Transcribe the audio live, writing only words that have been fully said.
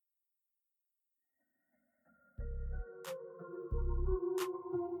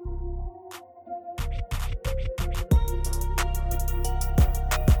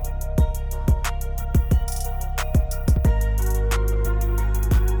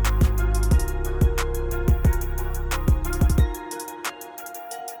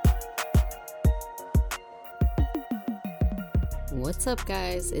What's up,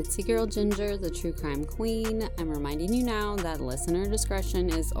 guys? It's your girl Ginger, the true crime queen. I'm reminding you now that listener discretion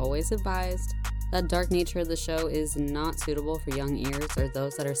is always advised. That dark nature of the show is not suitable for young ears or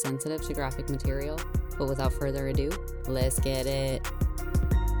those that are sensitive to graphic material. But without further ado, let's get it.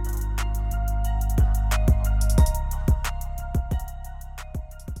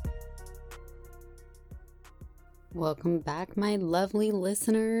 Welcome back, my lovely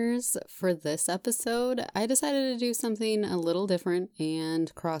listeners. For this episode, I decided to do something a little different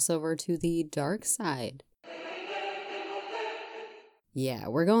and cross over to the dark side. Yeah,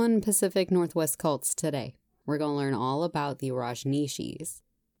 we're going Pacific Northwest cults today. We're going to learn all about the Rajneeshees.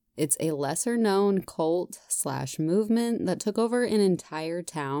 It's a lesser-known cult/movement that took over an entire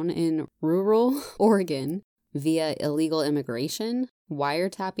town in rural Oregon via illegal immigration,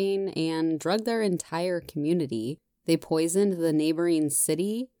 wiretapping, and drugged their entire community. They poisoned the neighboring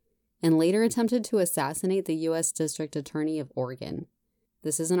city and later attempted to assassinate the U.S. District Attorney of Oregon.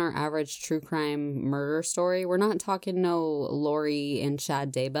 This isn't our average true crime murder story. We're not talking no Lori and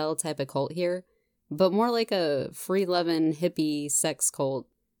Chad Daybell type of cult here, but more like a free-loving hippie sex cult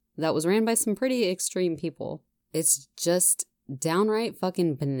that was ran by some pretty extreme people. It's just downright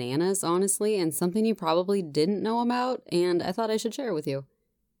fucking bananas, honestly, and something you probably didn't know about, and I thought I should share with you.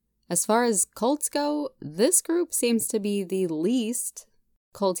 As far as cults go, this group seems to be the least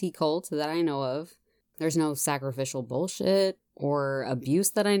culty cult that I know of. There's no sacrificial bullshit or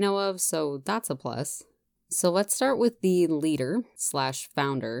abuse that I know of, so that's a plus. So let's start with the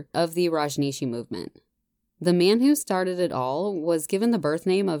leader/founder of the Rajneeshi movement. The man who started it all was given the birth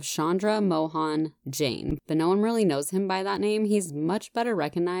name of Chandra Mohan Jain, but no one really knows him by that name. He's much better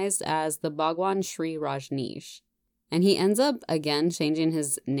recognized as the Bhagwan Sri Rajneesh. And he ends up, again, changing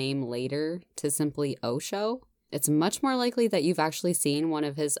his name later to simply Osho. It's much more likely that you've actually seen one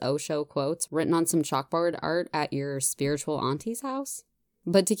of his Osho quotes written on some chalkboard art at your spiritual auntie's house.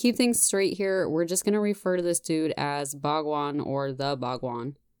 But to keep things straight here, we're just going to refer to this dude as Bhagwan or the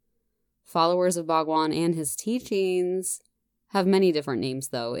Bhagwan. Followers of Bhagwan and his teachings have many different names,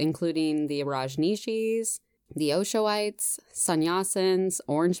 though, including the Rajneeshis, the Oshoites, Sannyasins,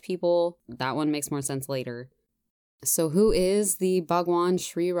 Orange people. That one makes more sense later. So who is the Bhagwan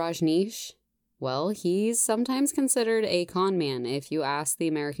Sri Rajneesh? Well, he's sometimes considered a con man if you ask the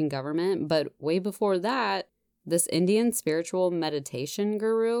American government, but way before that, this Indian spiritual meditation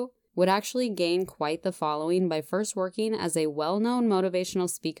guru would actually gain quite the following by first working as a well-known motivational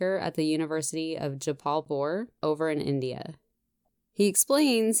speaker at the University of Jabalpur over in India. He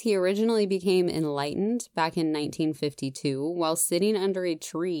explains he originally became enlightened back in 1952 while sitting under a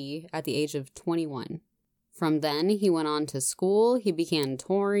tree at the age of 21. From then, he went on to school, he began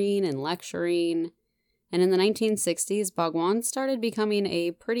touring and lecturing, and in the 1960s, Bhagwan started becoming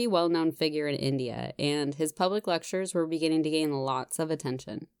a pretty well-known figure in India, and his public lectures were beginning to gain lots of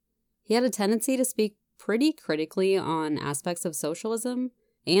attention. He had a tendency to speak pretty critically on aspects of socialism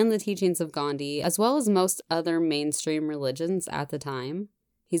and the teachings of Gandhi, as well as most other mainstream religions at the time.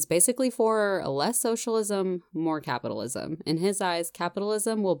 He's basically for less socialism, more capitalism. In his eyes,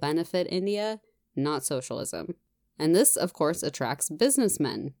 capitalism will benefit India, not socialism. And this, of course, attracts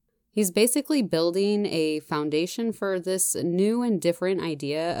businessmen. He's basically building a foundation for this new and different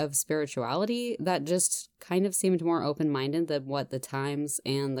idea of spirituality that just kind of seemed more open-minded than what the times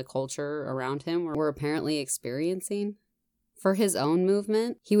and the culture around him were apparently experiencing. For his own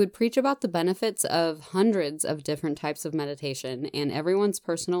movement, he would preach about the benefits of hundreds of different types of meditation and everyone's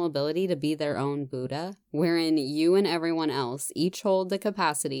personal ability to be their own Buddha, wherein you and everyone else each hold the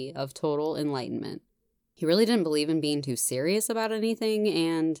capacity of total enlightenment. He really didn't believe in being too serious about anything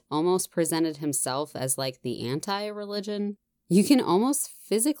and almost presented himself as like the anti-religion. You can almost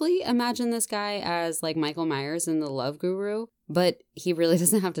physically imagine this guy as like Michael Myers in The Love Guru, but he really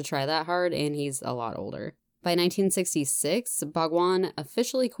doesn't have to try that hard and he's a lot older. By 1966, Bhagwan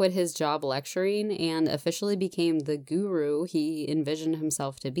officially quit his job lecturing and officially became the guru he envisioned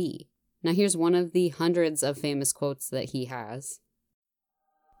himself to be. Now here's one of the hundreds of famous quotes that he has.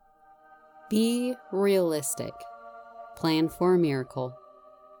 Be realistic. Plan for a miracle.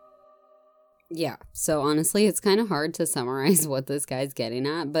 Yeah, so honestly, it's kind of hard to summarize what this guy's getting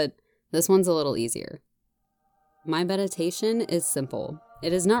at, but this one's a little easier. My meditation is simple. It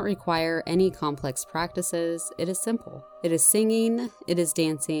does not require any complex practices. It is simple. It is singing, it is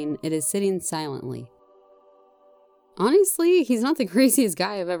dancing, it is sitting silently. Honestly, he's not the craziest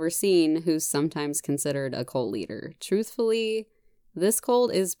guy I've ever seen who's sometimes considered a cult leader. Truthfully, this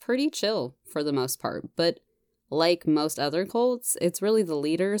cult is pretty chill for the most part, but like most other cults, it's really the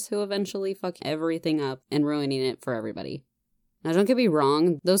leaders who eventually fuck everything up and ruining it for everybody. Now, don't get me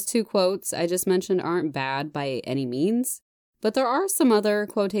wrong, those two quotes I just mentioned aren't bad by any means, But there are some other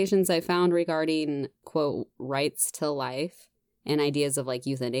quotations I found regarding, quote, rights to life and ideas of like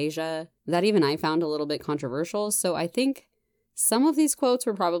euthanasia that even I found a little bit controversial. So I think some of these quotes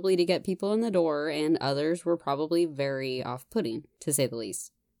were probably to get people in the door and others were probably very off-putting, to say the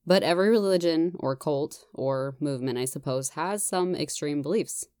least. But every religion or cult or movement, I suppose, has some extreme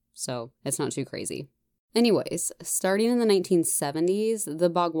beliefs. So it's not too crazy. Anyways, starting in the 1970s, the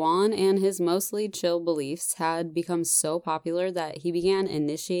Bhagwan and his mostly chill beliefs had become so popular that he began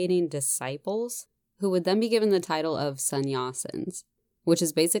initiating disciples who would then be given the title of sannyasins, which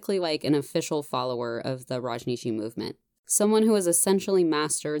is basically like an official follower of the Rajneeshi movement. Someone who has essentially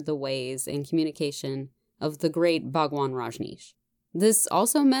mastered the ways and communication of the great Bhagwan Rajneesh. This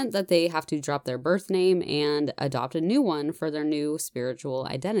also meant that they have to drop their birth name and adopt a new one for their new spiritual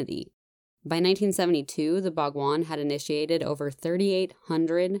identity. By 1972, the Bhagwan had initiated over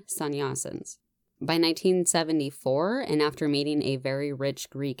 3,800 sannyasins. By 1974, and after meeting a very rich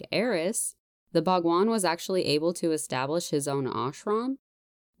Greek heiress, the Bhagwan was actually able to establish his own ashram,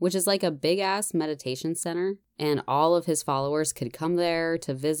 which is like a big-ass meditation center, and all of his followers could come there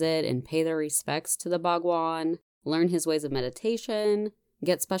to visit and pay their respects to the Bhagwan, learn his ways of meditation,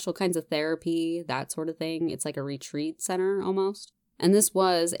 get special kinds of therapy, that sort of thing. It's like a retreat center almost. And this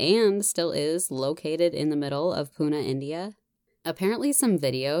was, and still is, located in the middle of Pune, India. Apparently some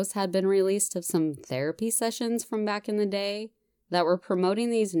videos had been released of some therapy sessions from back in the day that were promoting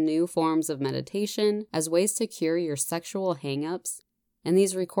these new forms of meditation as ways to cure your sexual hang-ups. And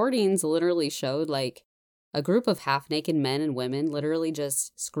these recordings literally showed like a group of half-naked men and women literally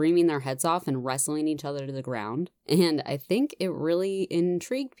just screaming their heads off and wrestling each other to the ground. And I think it really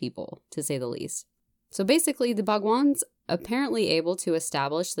intrigued people, to say the least. So basically, the Bhagwan's apparently able to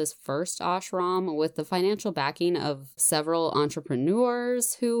establish this first ashram with the financial backing of several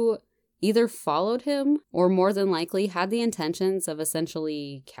entrepreneurs who either followed him or more than likely had the intentions of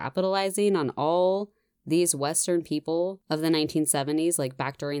essentially capitalizing on all these Western people of the 1970s, like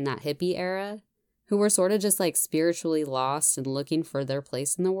back during that hippie era, who were sort of just like spiritually lost and looking for their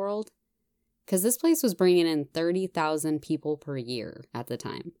place in the world. Because this place was bringing in 30,000 people per year at the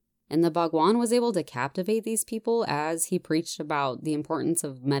time. And the Bhagwan was able to captivate these people as he preached about the importance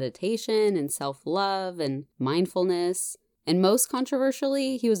of meditation and self-love and mindfulness. And most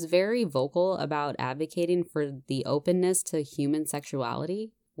controversially, he was very vocal about advocating for the openness to human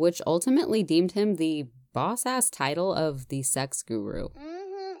sexuality, which ultimately deemed him the boss-ass title of the sex guru.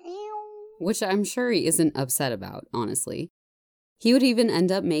 Which I'm sure he isn't upset about, honestly. He would even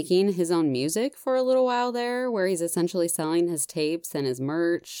end up making his own music for a little while there, where he's essentially selling his tapes and his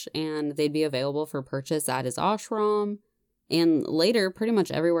merch, and they'd be available for purchase at his ashram, and later pretty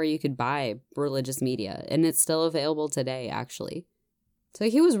much everywhere you could buy religious media, and it's still available today, actually. So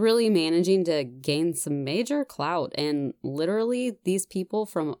he was really managing to gain some major clout, and literally these people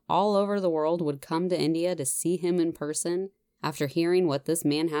from all over the world would come to India to see him in person after hearing what this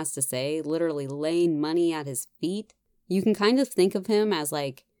man has to say, literally laying money at his feet. You can kind of think of him as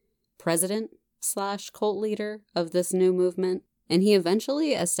like president/cult leader of this new movement. And he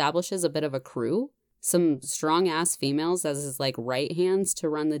eventually establishes a bit of a crew, some strong-ass females as his like right hands to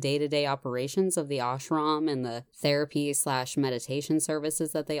run the day-to-day operations of the ashram and the therapy/meditation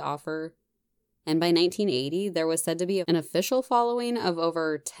services that they offer. And by 1980, there was said to be an official following of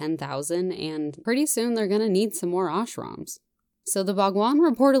over 10,000, and pretty soon they're going to need some more ashrams. So the Bhagwan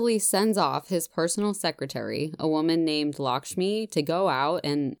reportedly sends off his personal secretary, a woman named Lakshmi, to go out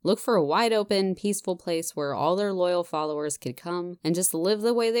and look for a wide open, peaceful place where all their loyal followers could come and just live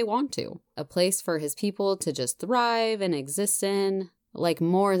the way they want to. A place for his people to just thrive and exist in, like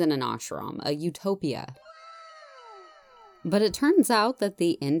more than an ashram, a utopia. But it turns out that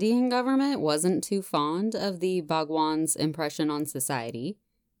the Indian government wasn't too fond of the Bhagwan's impression on society,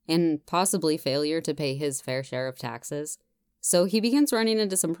 and possibly failure to pay his fair share of taxes. So he begins running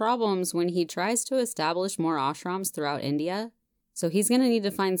into some problems when he tries to establish more ashrams throughout India. So he's going to need to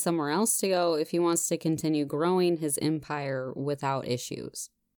find somewhere else to go if he wants to continue growing his empire without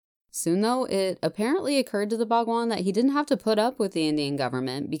issues. Soon though, it apparently occurred to the Bhagwan that he didn't have to put up with the Indian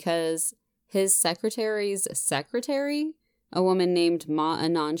government because his secretary's secretary, a woman named Ma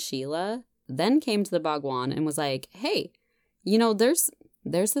Anand Sheila, then came to the Bhagwan and was like, hey, there's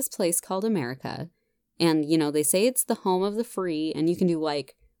this place called America. And, they say it's the home of the free and you can do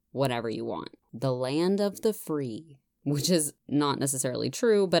like whatever you want. The land of the free, which is not necessarily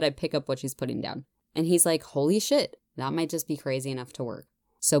true, but I pick up what she's putting down. And he's like, holy shit, that might just be crazy enough to work.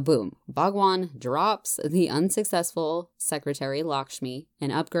 So boom, Bhagwan drops the unsuccessful secretary Lakshmi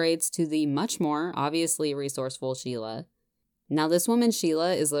and upgrades to the much more obviously resourceful Sheila. Now this woman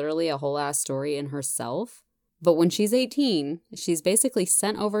Sheila is literally a whole ass story in herself. But when she's 18, she's basically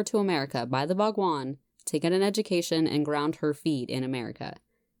sent over to America by the Bhagwan to get an education and ground her feet in America.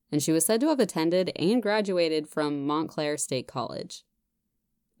 And she was said to have attended and graduated from Montclair State College.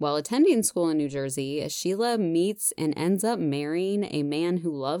 While attending school in New Jersey, Sheila meets and ends up marrying a man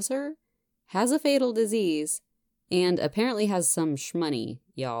who loves her, has a fatal disease, and apparently has some shmoney,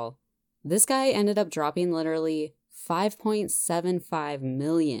 y'all. This guy ended up dropping literally $5.75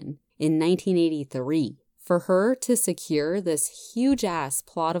 million in 1983 for her to secure this huge-ass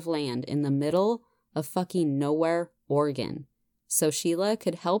plot of land in the middle of fucking nowhere, Oregon, so Sheila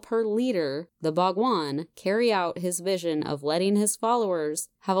could help her leader, the Bhagwan, carry out his vision of letting his followers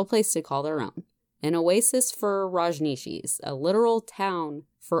have a place to call their own. An oasis for Rajneeshees, a literal town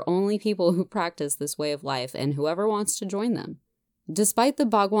for only people who practice this way of life and whoever wants to join them. Despite the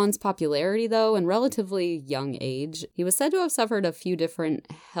Bhagwan's popularity, though, and relatively young age, he was said to have suffered a few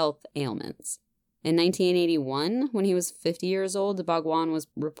different health ailments. In 1981, when he was 50 years old, the Bhagwan was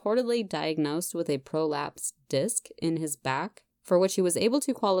reportedly diagnosed with a prolapsed disc in his back, for which he was able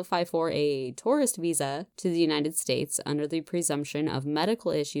to qualify for a tourist visa to the United States under the presumption of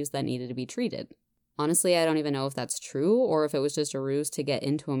medical issues that needed to be treated. Honestly, I don't even know if that's true or if it was just a ruse to get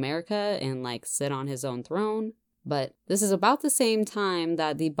into America and, sit on his own throne. But this is about the same time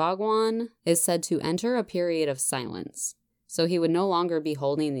that the Bhagwan is said to enter a period of silence. So he would no longer be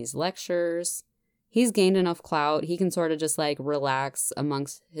holding these lectures. He's gained enough clout, he can sort of just relax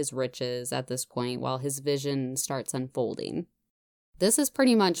amongst his riches at this point while his vision starts unfolding. This is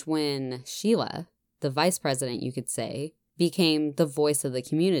pretty much when Sheila, the vice president you could say, became the voice of the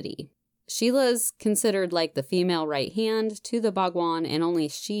community. Sheila's considered the female right hand to the Bhagwan, and only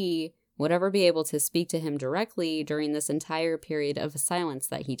she would ever be able to speak to him directly during this entire period of silence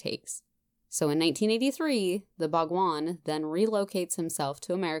that he takes. So in 1983, the Bhagwan then relocates himself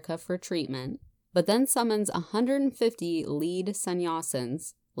to America for treatment, but then summons 150 lead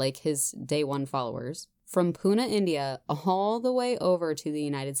sannyasins, his day one followers, from Pune, India, all the way over to the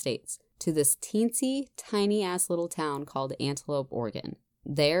United States, to this teensy, tiny-ass little town called Antelope, Oregon.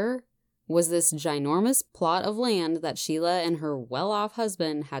 There was this ginormous plot of land that Sheila and her well-off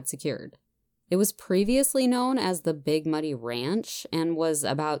husband had secured. It was previously known as the Big Muddy Ranch and was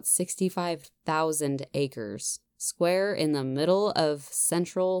about 65,000 acres square in the middle of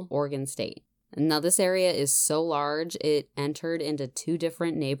central Oregon State. Now, this area is so large, it entered into 2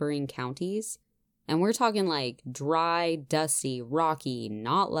 different neighboring counties. And we're talking dry, dusty, rocky,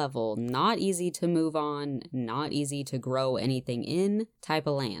 not level, not easy to move on, not easy to grow anything in type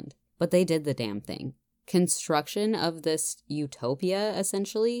of land. But they did the damn thing. Construction of this utopia,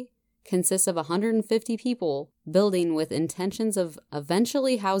 essentially, consists of 150 people building with intentions of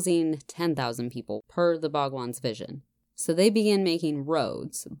eventually housing 10,000 people per the Bhagwan's vision. So they began making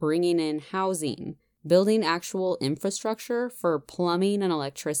roads, bringing in housing, building actual infrastructure for plumbing and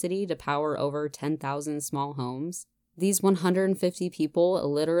electricity to power over 10,000 small homes. These 150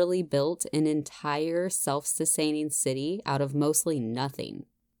 people literally built an entire self-sustaining city out of mostly nothing.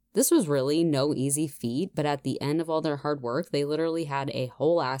 This was really no easy feat, but at the end of all their hard work, they literally had a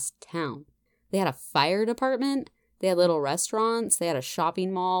whole-ass town. They had a fire department, they had little restaurants, they had a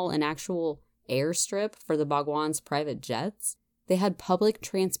shopping mall, an actual airstrip for the Bhagwan's private jets. They had public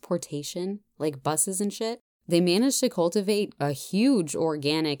transportation, buses and shit. They managed to cultivate a huge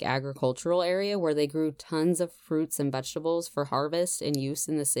organic agricultural area where they grew tons of fruits and vegetables for harvest and use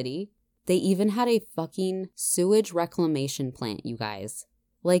in the city. They even had a fucking sewage reclamation plant, you guys.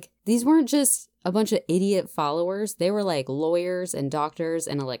 These weren't just a bunch of idiot followers. They were lawyers and doctors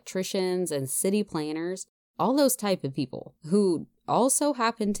and electricians and city planners, all those type of people who also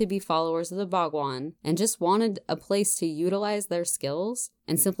happened to be followers of the Bhagwan and just wanted a place to utilize their skills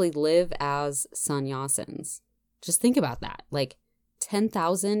and simply live as sannyasins. Just think about that.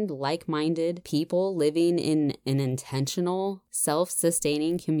 10,000 like-minded people living in an intentional,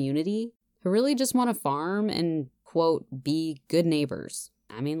 self-sustaining community who really just want to farm and, quote, be good neighbors.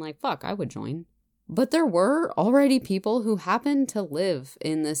 I mean, fuck, I would join. But there were already people who happened to live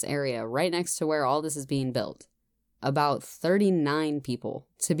in this area right next to where all this is being built. About 39 people,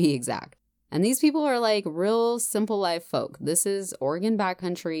 to be exact. And these people are real simple life folk. This is Oregon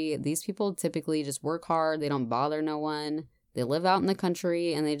backcountry. These people typically just work hard. They don't bother no one. They live out in the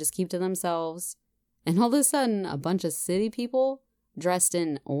country and they just keep to themselves. And all of a sudden, a bunch of city people dressed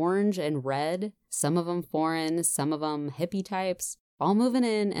in orange and red, some of them foreign, some of them hippie types, all moving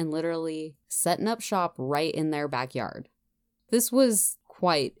in and literally setting up shop right in their backyard. This was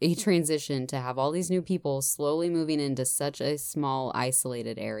quite a transition to have all these new people slowly moving into such a small,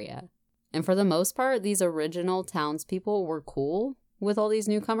 isolated area. And for the most part, these original townspeople were cool. with all these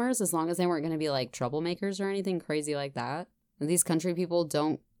newcomers, as long as they weren't going to be like troublemakers or anything crazy like that. These country people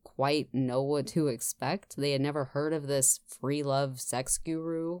don't quite know what to expect. They had never heard of this free love sex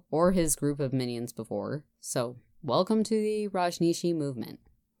guru or his group of minions before. So, welcome to the Rajneeshi movement.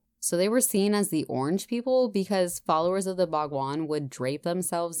 So they were seen as the orange people because followers of the Bhagwan would drape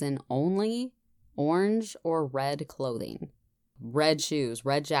themselves in only orange or red clothing. Red shoes,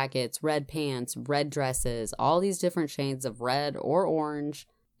 red jackets, red pants, red dresses, all these different shades of red or orange.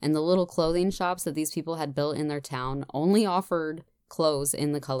 And the little clothing shops that these people had built in their town only offered clothes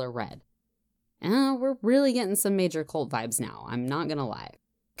in the color red. We're really getting some major cult vibes now, I'm not gonna lie.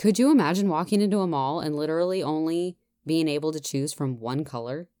 Could you imagine walking into a mall and literally only being able to choose from one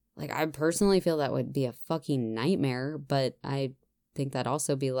color? Like, I personally feel that would be a fucking nightmare, but I think that'd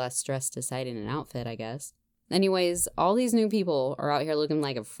also be less stress deciding an outfit, I guess. Anyways, all these new people are out here looking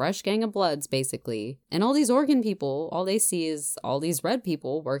like a fresh gang of bloods, basically. And all these Oregon people, all they see is all these red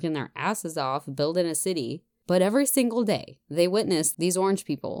people working their asses off, building a city. But every single day, they witness these orange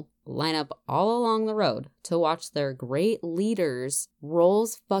people line up all along the road to watch their great leaders,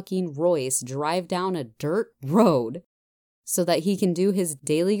 Rolls fucking Royce, drive down a dirt road so that he can do his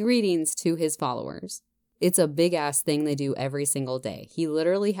daily greetings to his followers. It's a big ass thing they do every single day. He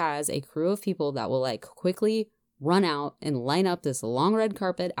literally has a crew of people that will like quickly run out and line up this long red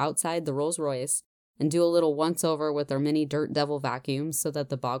carpet outside the Rolls Royce and do a little once over with their mini dirt devil vacuums so that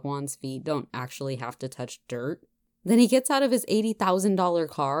the Bhagwan's feet don't actually have to touch dirt. Then he gets out of his $80,000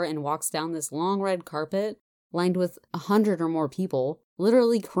 car and walks down this long red carpet lined with 100 or more people,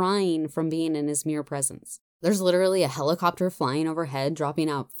 literally crying from being in his mere presence. There's literally a helicopter flying overhead, dropping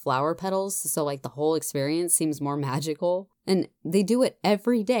out flower petals, so like the whole experience seems more magical. And they do it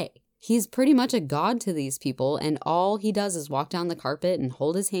every day. He's pretty much a god to these people, and all he does is walk down the carpet and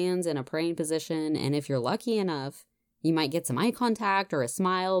hold his hands in a praying position, and if you're lucky enough, you might get some eye contact or a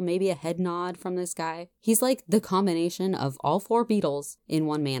smile, maybe a head nod from this guy. He's like the combination of all four Beatles in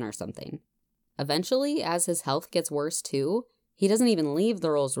one man or something. Eventually, as his health gets worse too, he doesn't even leave the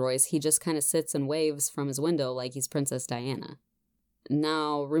Rolls Royce, he just kind of sits and waves from his window like he's Princess Diana.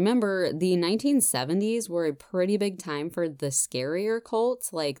 Now, remember, the 1970s were a pretty big time for the scarier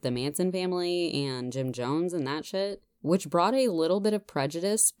cults like the Manson family and Jim Jones and that shit, which brought a little bit of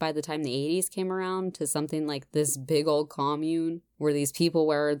prejudice by the time the 80s came around to something like this big old commune where these people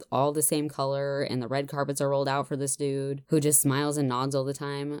wear all the same color and the red carpets are rolled out for this dude who just smiles and nods all the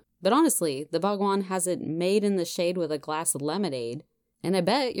time. But honestly, the Bhagwan has it made in the shade with a glass of lemonade. And I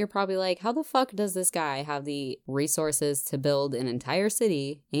bet you're probably like, how the fuck does this guy have the resources to build an entire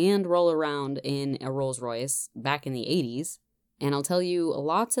city and roll around in a Rolls Royce back in the 80s? And I'll tell you,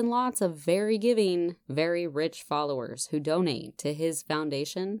 lots and lots of very giving, very rich followers who donate to his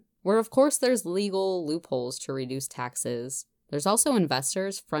foundation, where of course there's legal loopholes to reduce taxes. There's also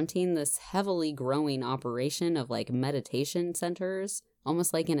investors fronting this heavily growing operation of like meditation centers,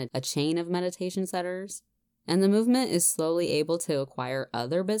 almost like in a chain of meditation centers. And the movement is slowly able to acquire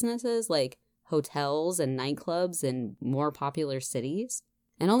other businesses like hotels and nightclubs in more popular cities.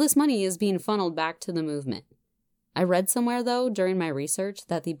 And all this money is being funneled back to the movement. I read somewhere, though, during my research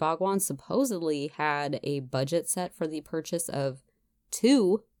that the Bhagwan supposedly had a budget set for the purchase of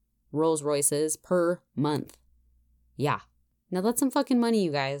 2 Rolls Royces per month. Yeah. Now that's some fucking money,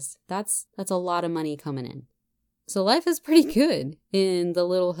 you guys. That's a lot of money coming in. So life is pretty good in the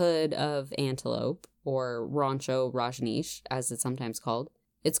little hood of Antelope, or Rancho Rajneesh, as it's sometimes called.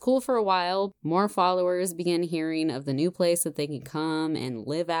 It's cool for a while. More followers begin hearing of the new place that they can come and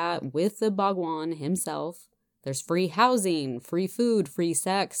live at with the Bhagwan himself. There's free housing, free food, free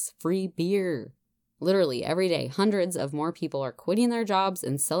sex, free beer. Literally every day, hundreds of more people are quitting their jobs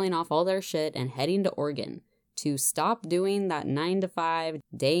and selling off all their shit and heading to Oregon to stop doing that 9-to-5,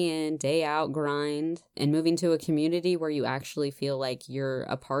 day in, day out grind and moving to a community where you actually feel like you're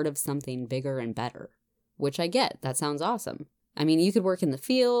a part of something bigger and better. Which I get. That sounds awesome. I mean, you could work in the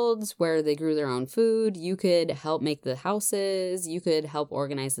fields where they grew their own food. You could help make the houses. You could help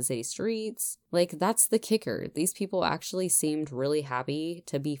organize the city streets. Like, that's the kicker. These people actually seemed really happy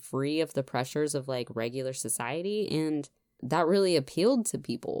to be free of the pressures of, like, regular society. And that really appealed to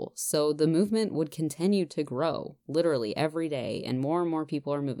people. So the movement would continue to grow, literally every day. And more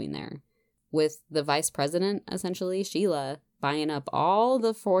people are moving there. With the vice president, essentially, Sheila, buying up all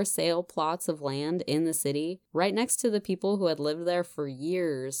the for sale plots of land in the city, right next to the people who had lived there for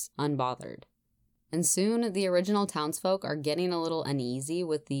years, unbothered. And soon, the original townsfolk are getting a little uneasy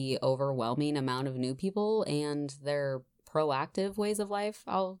with the overwhelming amount of new people and their proactive ways of life,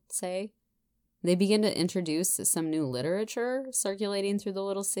 I'll say. They begin to introduce some new literature circulating through the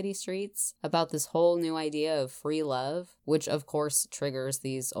little city streets about this whole new idea of free love, which of course triggers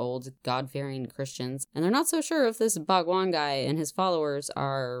these old God-fearing Christians, and they're not so sure if this Bhagwan guy and his followers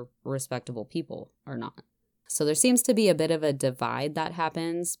are respectable people or not. So there seems to be a bit of a divide that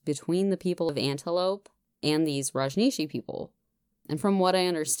happens between the people of Antelope and these Rajneeshi people. And from what I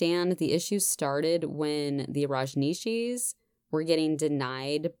understand, the issue started when the Rajneeshees were getting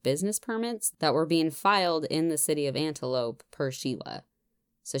denied business permits that were being filed in the city of Antelope per Sheila.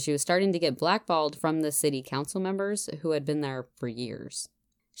 So she was starting to get blackballed from the city council members who had been there for years.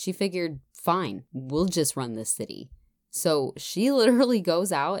 She figured, fine, we'll just run this city. So she literally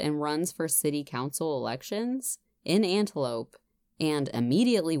goes out and runs for city council elections in Antelope and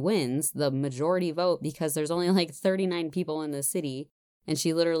immediately wins the majority vote because there's only like 39 people in the city, and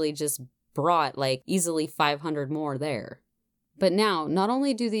she literally just brought like easily 500 more there. But now, not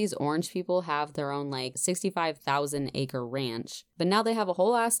only do these orange people have their own like 65,000 acre ranch, but now they have a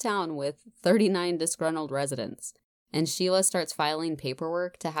whole ass town with 39 disgruntled residents. And Sheila starts filing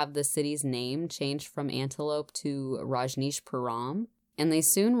paperwork to have the city's name changed from Antelope to Rajneeshpuram. And they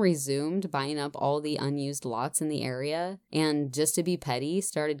soon resumed buying up all the unused lots in the area, and just to be petty,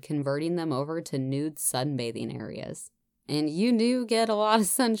 started converting them over to nude sunbathing areas. And you do get a lot of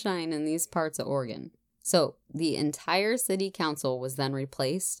sunshine in these parts of Oregon. So the entire city council was then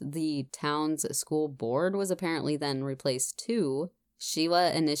replaced. The town's school board was apparently then replaced too.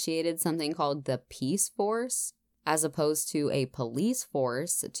 Sheila initiated something called the Peace Force, as opposed to a police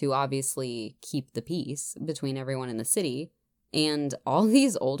force to obviously keep the peace between everyone in the city. And all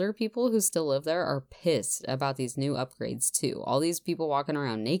these older people who still live there are pissed about these new upgrades too. All these people walking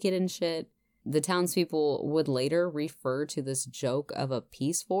around naked and shit. The townspeople would later refer to this joke of a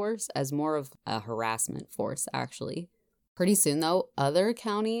peace force as more of a harassment force, actually. Pretty soon, though, other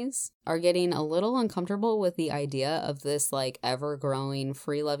counties are getting a little uncomfortable with the idea of this, like, ever-growing,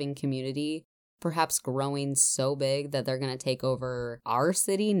 free-loving community, perhaps growing so big that they're going to take over our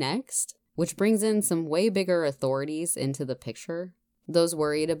city next, which brings in some way bigger authorities into the picture. Those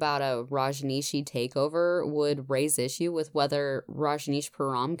worried about a Rajneeshi takeover would raise issue with whether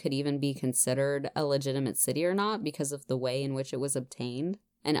Rajneeshpuram could even be considered a legitimate city or not because of the way in which it was obtained.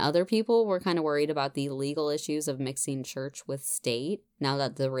 And other people were kind of worried about the legal issues of mixing church with state, now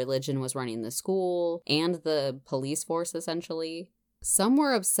that the religion was running the school and the police force, essentially. Some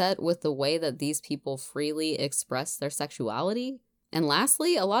were upset with the way that these people freely expressed their sexuality. And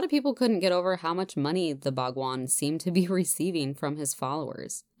lastly, a lot of people couldn't get over how much money the Bhagwan seemed to be receiving from his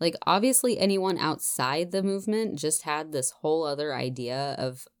followers. Like, obviously anyone outside the movement just had this whole other idea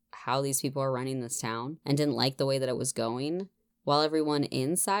of how these people are running this town and didn't like the way that it was going, while everyone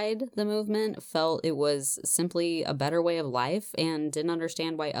inside the movement felt it was simply a better way of life and didn't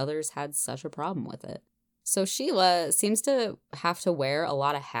understand why others had such a problem with it. So Sheila seems to have to wear a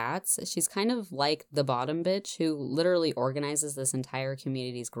lot of hats. She's kind of like the bottom bitch who literally organizes this entire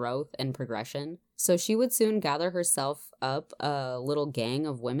community's growth and progression. So she would soon gather herself up a little gang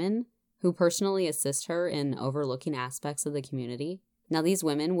of women who personally assist her in overlooking aspects of the community. Now these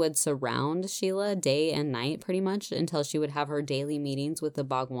women would surround Sheila day and night pretty much until she would have her daily meetings with the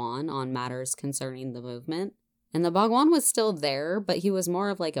Bhagwan on matters concerning the movement. And the Bhagwan was still there, but he was more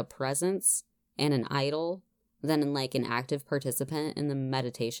of like a presence and an idol than like an active participant in the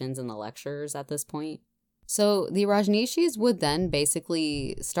meditations and the lectures at this point. So the Rajneeshis would then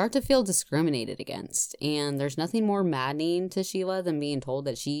basically start to feel discriminated against, and there's nothing more maddening to Sheila than being told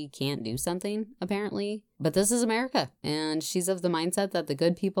that she can't do something, apparently. But this is America, and she's of the mindset that the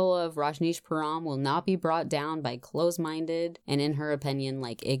good people of Rajneeshpuram will not be brought down by closed-minded and, in her opinion,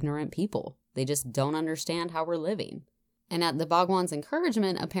 like ignorant people. They just don't understand how we're living. And at the Bhagwan's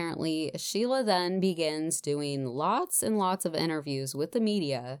encouragement, apparently, Sheila then begins doing lots and lots of interviews with the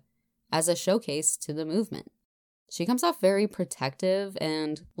media as a showcase to the movement. She comes off very protective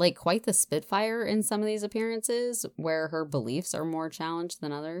and like quite the spitfire in some of these appearances where her beliefs are more challenged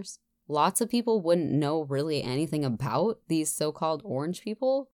than others. Lots of people wouldn't know really anything about these so-called orange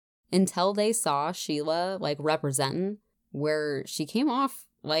people until they saw Sheila like representing, where she came off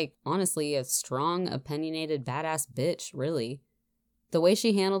like, honestly, a strong, opinionated, badass bitch, really. The way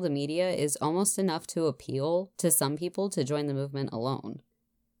she handled the media is almost enough to appeal to some people to join the movement alone.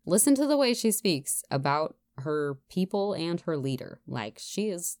 Listen to the way she speaks about her people and her leader. Like, she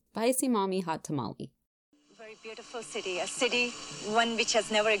is spicy mommy hot tamale. Very beautiful city, a city, one which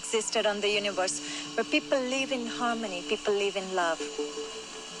has never existed on the universe, where people live in harmony, people live in love.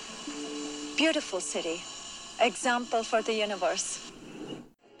 Beautiful city, example for the universe.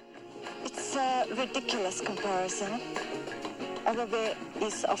 It's a ridiculous comparison. Our way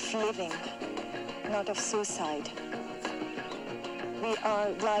is of living. not of suicide. We are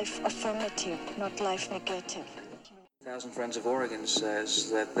life affirmative, not life negative. 1,000 Friends of Oregon says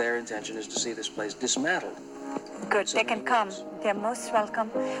that their intention is to see this place dismantled. Good, they can come. They're most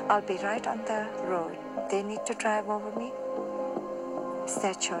welcome. I'll be right on the road. They need to drive over me. It's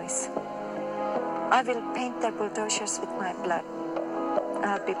their choice. I will paint their bulldozers with my blood.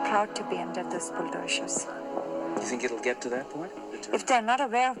 I'll be proud to be under those bulldozers. You think it'll get to that point? If they're not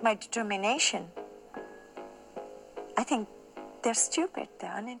aware of my determination, I think they're stupid,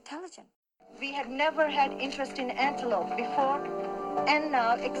 they're unintelligent. We have never had interest in antelope before and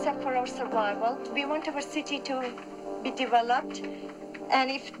now, except for our survival. We want our city to be developed.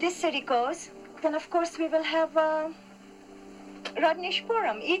 And if this city goes, then of course we will have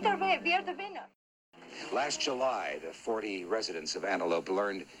Rajneeshpuram. Either way, we are the winner. Last July, the 40 residents of Antelope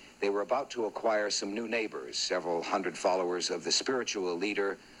learned they were about to acquire some new neighbors, several hundred followers of the spiritual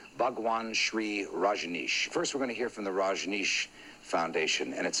leader, Bhagwan Sri Rajneesh. First, we're going to hear from the Rajneesh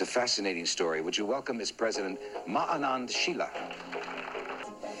Foundation, and it's a fascinating story. Would you welcome its president, Maanand Sheila?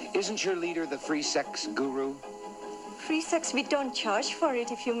 Isn't your leader the free sex guru? Free sex, we don't charge for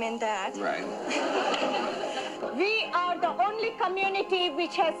it, if you mean that. Right. We are the only community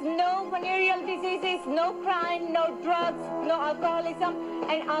which has no venereal diseases, no crime, no drugs, no alcoholism.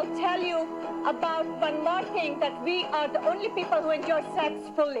 And I'll tell you about one more thing, that we are the only people who enjoy sex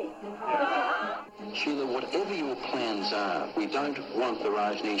fully. Sheila, whatever your plans are, we don't want the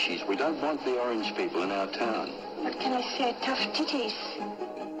Rajneeshees. We don't want the orange people in our town. What can I say? Tough titties.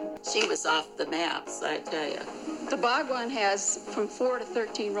 She was off the maps, I tell you. The Bhagwan has from 4 to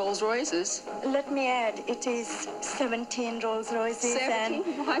 13 Rolls Royces. Let me add, it is 17 Rolls Royces. 17?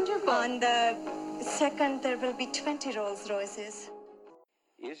 And wonderful. On the second, there will be 20 Rolls Royces.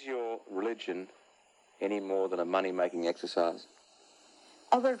 Is your religion any more than a money-making exercise?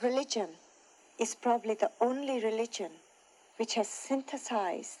 Our religion is probably the only religion which has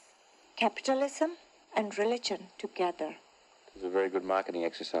synthesized capitalism and religion together. It's a very good marketing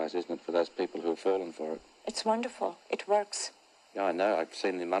exercise, isn't it, for those people who have fallen for it? It's wonderful. It works. Yeah, I know. I've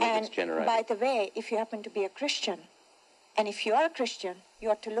seen the money that's generated. By the way, if you happen to be a Christian, and if you are a Christian, you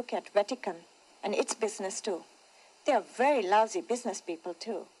ought to look at Vatican and its business too. They are very lousy business people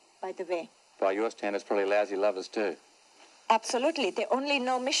too, by the way. By your standards, probably lousy lovers too. Absolutely. They only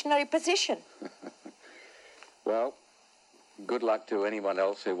know missionary position. Well, good luck to anyone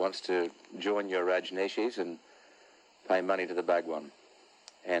else who wants to join your Rajneeshees and pay money to the Bhagwan.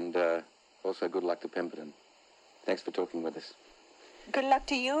 And also good luck to Pemberton. Thanks for talking with us. Good luck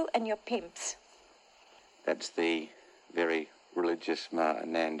to you and your pimps. That's the very religious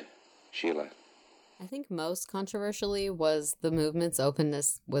Maanand Sheila. I think most controversially was the movement's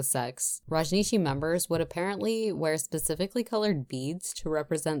openness with sex. Rajneeshi members would apparently wear specifically colored beads to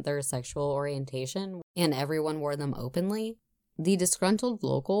represent their sexual orientation, and everyone wore them openly. The disgruntled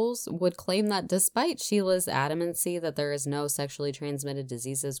locals would claim that despite Sheila's adamancy that there is no sexually transmitted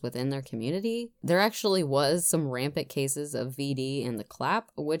diseases within their community, there actually was some rampant cases of VD in the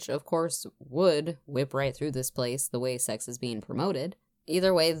clap, which of course would whip right through this place the way sex is being promoted.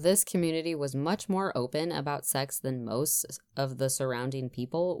 Either way, this community was much more open about sex than most of the surrounding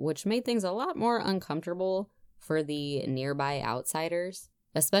people, which made things a lot more uncomfortable for the nearby outsiders.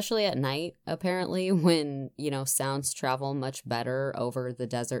 Especially at night, apparently, when, sounds travel much better over the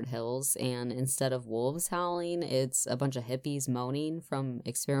desert hills, and instead of wolves howling, it's a bunch of hippies moaning from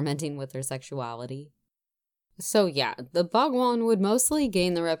experimenting with their sexuality. So yeah, the Bhagwan would mostly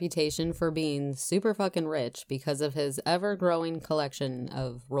gain the reputation for being super fucking rich because of his ever-growing collection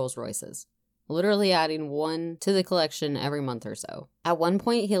of Rolls Royces. Literally adding one to the collection every month or so. At one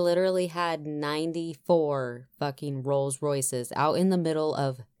point, he literally had 94 fucking Rolls Royces out in the middle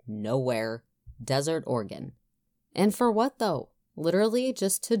of nowhere, Desert Oregon. And for what though? Literally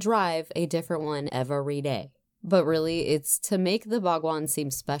just to drive a different one every day. But really, it's to make the Bhagwan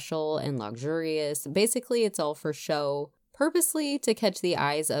seem special and luxurious. Basically, it's all for show, purposely to catch the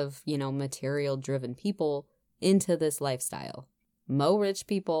eyes of, material-driven people into this lifestyle. Mo rich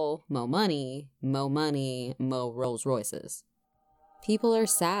people, mo money, mo Rolls Royces. People are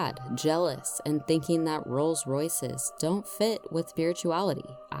sad, jealous, and thinking that Rolls Royces don't fit with spirituality.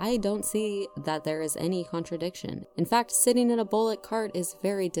 I don't see that there is any contradiction. In fact, sitting in a bullock cart is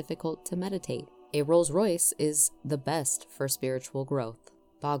very difficult to meditate. A Rolls Royce is the best for spiritual growth.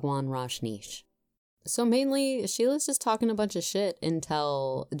 Bhagwan Rajneesh. So mainly, Sheila's just talking a bunch of shit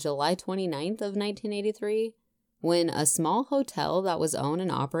until July 29th of 1983, when a small hotel that was owned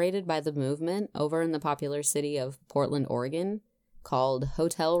and operated by the movement over in the popular city of Portland, Oregon, called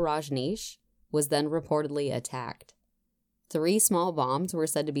Hotel Rajneesh, was then reportedly attacked. 3 small bombs were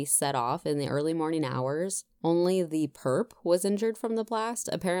said to be set off in the early morning hours. Only the perp was injured from the blast,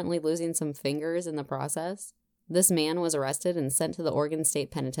 apparently losing some fingers in the process. This man was arrested and sent to the Oregon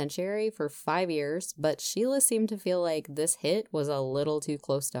State Penitentiary for 5 years, but Sheila seemed to feel like this hit was a little too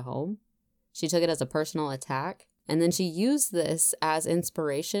close to home. She took it as a personal attack, and then she used this as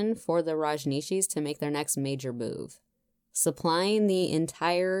inspiration for the Rajneeshees to make their next major move, supplying the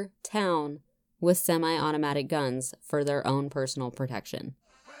entire town with semi-automatic guns for their own personal protection.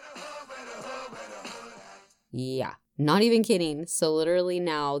 Yeah, not even kidding. So literally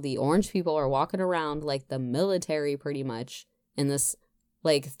now the orange people are walking around like the military pretty much in this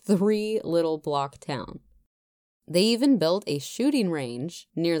like 3 little block town. They even built a shooting range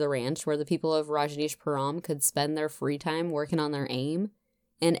near the ranch where the people of Rajneeshpuram could spend their free time working on their aim,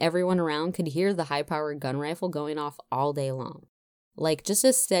 and everyone around could hear the high-powered gun rifle going off all day long. Like, just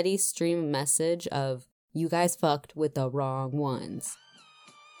a steady stream message of, you guys fucked with the wrong ones.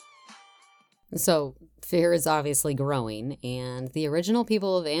 So, fear is obviously growing, and the original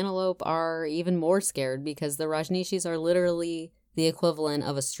people of Antelope are even more scared because the Rajneeshees are literally the equivalent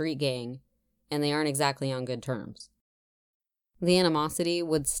of a street gang, and they aren't exactly on good terms. The animosity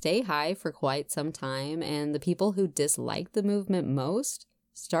would stay high for quite some time, and the people who disliked the movement most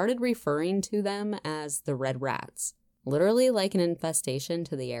started referring to them as the Red Rats. Literally like an infestation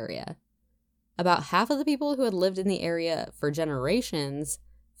to the area. About half of the people who had lived in the area for generations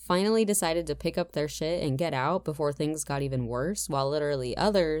finally decided to pick up their shit and get out before things got even worse, while literally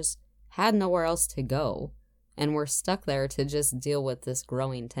others had nowhere else to go and were stuck there to just deal with this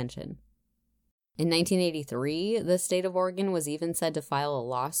growing tension. In 1983, the state of Oregon was even said to file a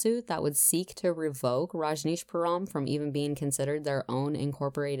lawsuit that would seek to revoke Rajneeshpuram from even being considered their own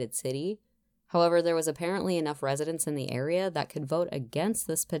incorporated city. However, there was apparently enough residents in the area that could vote against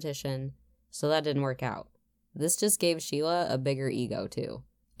this petition, so that didn't work out. This just gave Sheila a bigger ego, too.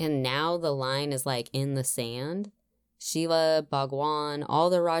 And now the line is like in the sand. Sheila, Bhagwan, all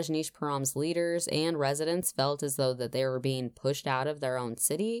the Rajneeshpuram's leaders and residents felt as though that they were being pushed out of their own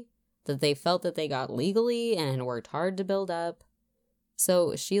city, that they felt that they got legally and had worked hard to build up.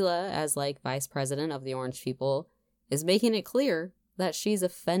 So Sheila, as like vice president of the Orange people, is making it clear that she's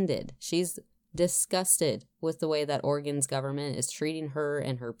offended. She's disgusted with the way that Oregon's government is treating her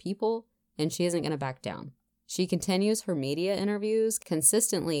and her people, and she isn't going to back down. She continues her media interviews,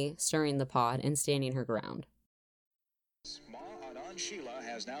 consistently stirring the pot and standing her ground. Sheila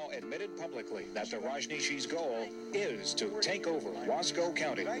has now admitted publicly that the Rajneeshees' goal is to take over Wasco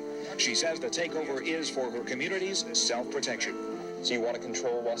County. She says the takeover is for her community's self-protection. So you want to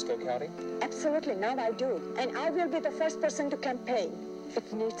control Wasco County? Absolutely, now I do. And I will be the first person to campaign.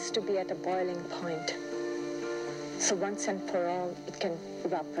 It needs to be at a boiling point. So once and for all, it can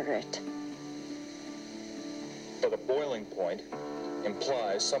evaporate. But the boiling point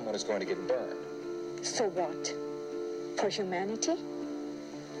implies someone is going to get burned. So what? For humanity?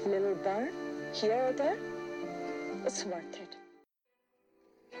 Little burn? Here or there? It's worth it.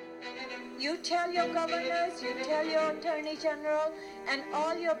 You tell your governors, you tell your attorney general, and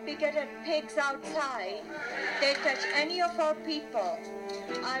all your bigoted pigs outside, they touch any of our people,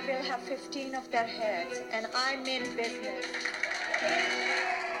 I will have 15 of their heads, and I mean business.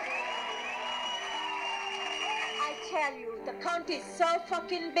 I tell you, the county is so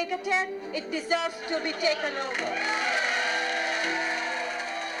fucking bigoted, it deserves to be taken over.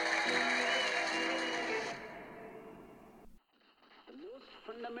 The most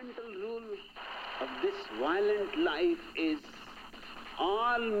fundamental rule of this violent life is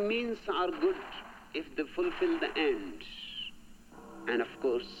all means are good if they fulfill the end. And of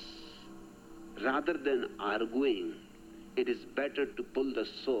course, rather than arguing, it is better to pull the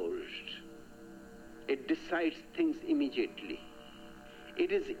sword. It decides things immediately.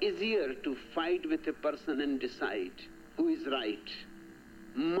 It is easier to fight with a person and decide who is right.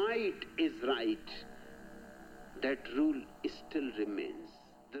 Might is right. That rule still remains.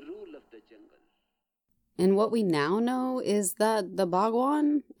 The rule of the jungle. And what we now know is that the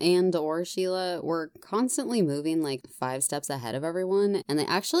Bhagwan and or Sheila were constantly moving like 5 steps ahead of everyone, and they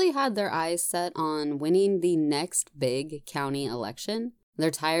actually had their eyes set on winning the next big county election.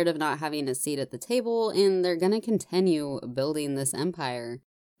 They're tired of not having a seat at the table, and they're going to continue building this empire.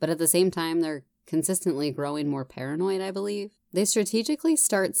 But at the same time, they're consistently growing more paranoid, I believe. They strategically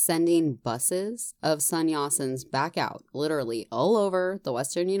start sending buses of sannyasins back out, literally all over the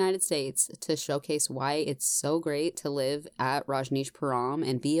western United States, to showcase why it's so great to live at Rajneeshpuram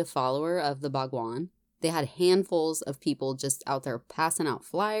and be a follower of the Bhagwan. They had handfuls of people just out there passing out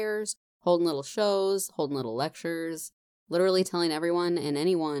flyers, holding little shows, holding little lectures, literally telling everyone and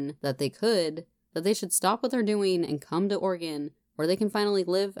anyone that they could that they should stop what they're doing and come to Oregon, where they can finally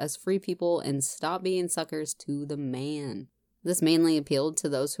live as free people and stop being suckers to the man. This mainly appealed to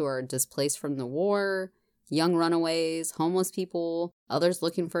those who are displaced from the war, young runaways, homeless people, others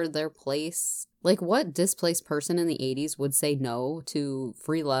looking for their place. Like, what displaced person in the 80s would say no to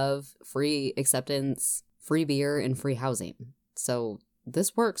free love, free acceptance, free beer, and free housing? So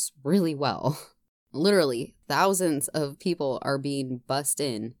this works really well. Literally, thousands of people are being bussed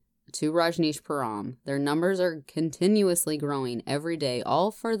in to Rajneeshpuram. Their numbers are continuously growing every day, all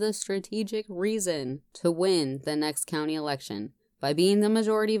for the strategic reason to win the next county election by being the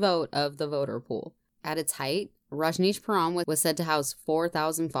majority vote of the voter pool. At its height, Rajneeshpuram was said to house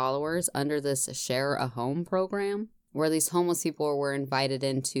 4,000 followers under this Share a Home program, where these homeless people were invited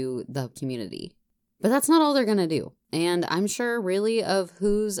into the community. But that's not all they're going to do. And I'm sure really of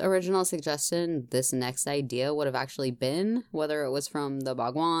whose original suggestion this next idea would have actually been, whether it was from the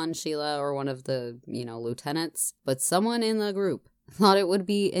Bhagwan, Sheila, or one of the, lieutenants. But someone in the group thought it would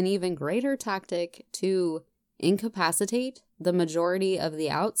be an even greater tactic to incapacitate the majority of the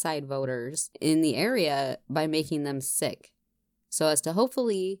outside voters in the area by making them sick, so as to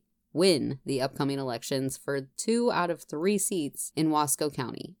hopefully win the upcoming elections for 2 out of 3 seats in Wasco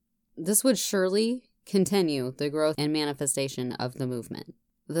County. This would surely continue the growth and manifestation of the movement.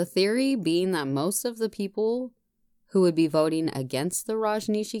 The theory being that most of the people who would be voting against the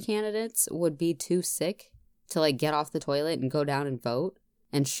Rajneeshi candidates would be too sick to get off the toilet and go down and vote,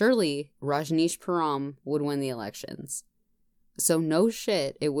 and surely Rajneeshpuram would win the elections. So no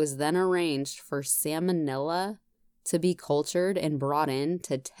shit, it was then arranged for salmonella to be cultured and brought in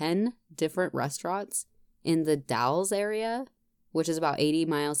to 10 different restaurants in the Dalles area, which is about 80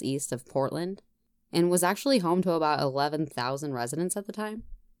 miles east of Portland, and was actually home to about 11,000 residents at the time.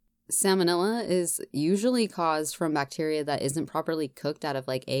 Salmonella is usually caused from bacteria that isn't properly cooked out of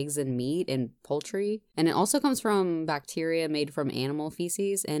eggs and meat and poultry, and it also comes from bacteria made from animal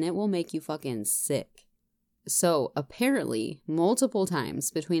feces, and it will make you fucking sick. So apparently, multiple times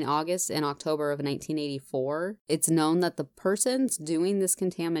between August and October of 1984, it's known that the persons doing this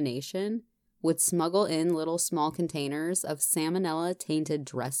contamination would smuggle in little small containers of salmonella-tainted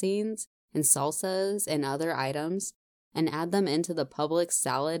dressings and salsas and other items and add them into the public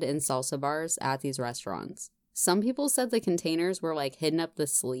salad and salsa bars at these restaurants. Some people said the containers were hidden up the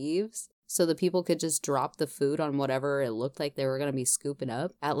sleeves so the people could just drop the food on whatever it looked like they were going to be scooping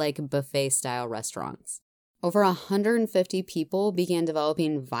up at buffet-style restaurants. Over 150 people began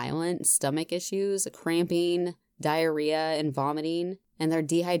developing violent stomach issues, cramping, diarrhea, and vomiting, and their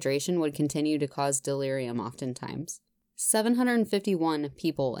dehydration would continue to cause delirium oftentimes. 751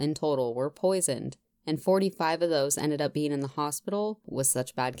 people in total were poisoned, and 45 of those ended up being in the hospital with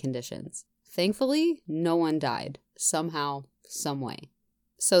such bad conditions. Thankfully, no one died, somehow, some way.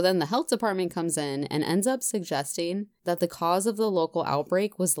 So then the health department comes in and ends up suggesting that the cause of the local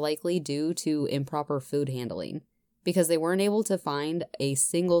outbreak was likely due to improper food handling, because they weren't able to find a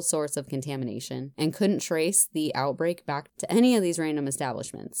single source of contamination and couldn't trace the outbreak back to any of these random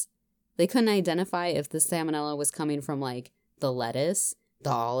establishments. They couldn't identify if the salmonella was coming from the lettuce,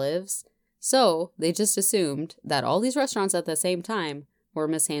 the olives, so they just assumed that all these restaurants at the same time were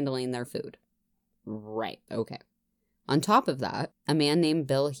mishandling their food. Right, okay. On top of that, a man named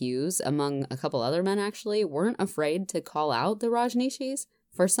Bill Hughes, among a couple other men actually, weren't afraid to call out the Rajneeshis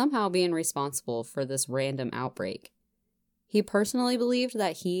for somehow being responsible for this random outbreak. He personally believed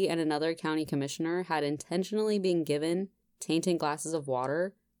that he and another county commissioner had intentionally been given tainted glasses of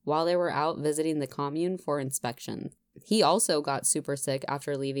water while they were out visiting the commune for inspection. He also got super sick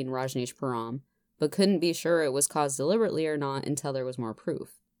after leaving Rajneeshpuram, but couldn't be sure it was caused deliberately or not until there was more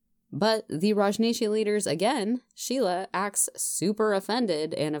proof. But the Rajneeshi leaders, again, Sheila, acts super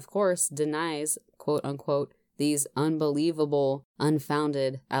offended and, of course, denies, quote-unquote, these unbelievable,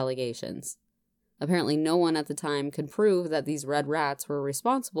 unfounded allegations. Apparently no one at the time could prove that these red rats were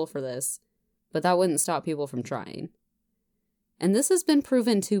responsible for this, but that wouldn't stop people from trying. And this has been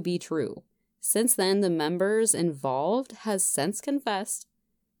proven to be true. Since then, the members involved has since confessed,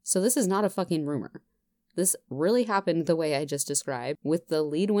 so this is not a fucking rumor. This really happened the way I just described, with the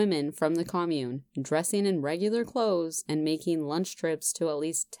lead women from the commune dressing in regular clothes and making lunch trips to at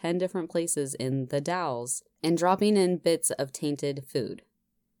least 10 different places in the Dalles and dropping in bits of tainted food.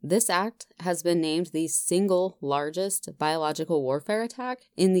 This act has been named the single largest biological warfare attack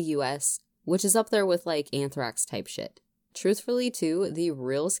in the US, which is up there with anthrax type shit. Truthfully, too, the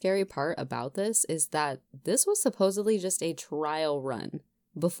real scary part about this is that this was supposedly just a trial run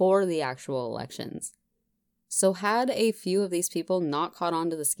before the actual elections. So had a few of these people not caught on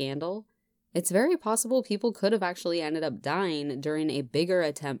to the scandal, it's very possible people could have actually ended up dying during a bigger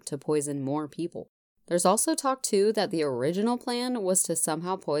attempt to poison more people. There's also talk too that the original plan was to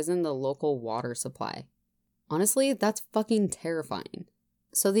somehow poison the local water supply. Honestly, that's fucking terrifying.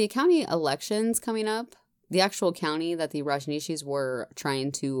 So the county elections coming up, the actual county that the Rajneeshees were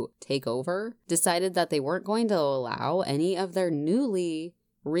trying to take over, decided that they weren't going to allow any of their newly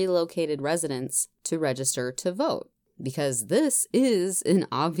relocated residents to register to vote, because this is an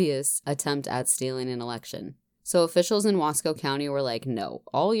obvious attempt at stealing an election. So officials in Wasco County were like, no,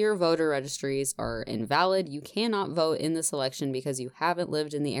 all your voter registries are invalid. You cannot vote in this election because you haven't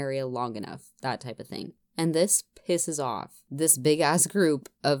lived in the area long enough, that type of thing. And this pisses off this big-ass group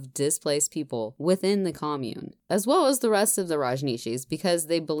of displaced people within the commune, as well as the rest of the Rajneeshees, because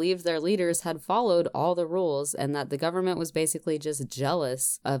they believed their leaders had followed all the rules and that the government was basically just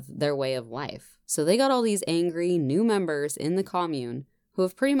jealous of their way of life. So they got all these angry new members in the commune who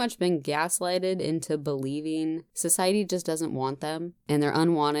have pretty much been gaslighted into believing society just doesn't want them and they're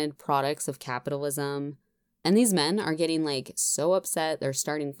unwanted products of capitalism. And these men are getting like so upset. They're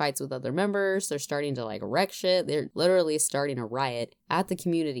starting fights with other members. They're starting to like wreck shit. They're literally starting a riot at the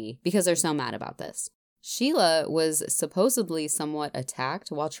community because they're so mad about this. Sheila was supposedly somewhat attacked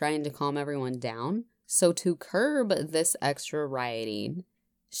while trying to calm everyone down. So to curb this extra rioting,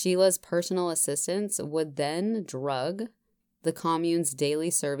 Sheila's personal assistants would then drug the commune's daily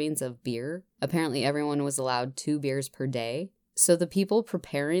servings of beer. Apparently everyone was allowed 2 beers per day. So the people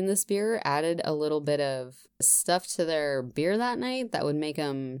preparing this beer added a little bit of stuff to their beer that night that would make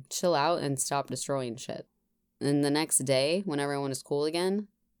them chill out and stop destroying shit. And the next day, when everyone was cool again,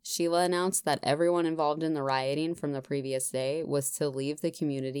 Sheila announced that everyone involved in the rioting from the previous day was to leave the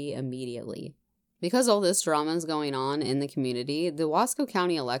community immediately. Because all this drama is going on in the community, the Wasco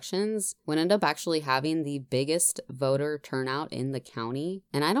County elections would end up actually having the biggest voter turnout in the county.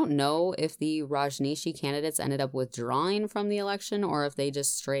 And I don't know if the Rajneeshee candidates ended up withdrawing from the election or if they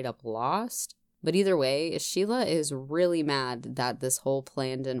just straight up lost. But either way, Sheila is really mad that this whole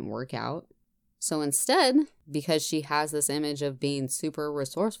plan didn't work out. So instead, because she has this image of being super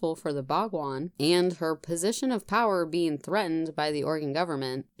resourceful for the Bhagwan and her position of power being threatened by the Oregon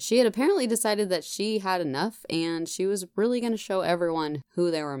government, she had apparently decided that she had enough and she was really going to show everyone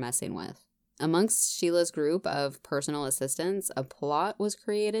who they were messing with. Amongst Sheila's group of personal assistants, a plot was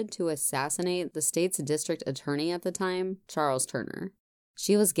created to assassinate the state's district attorney at the time, Charles Turner.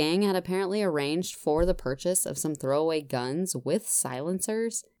 Sheila's gang had apparently arranged for the purchase of some throwaway guns with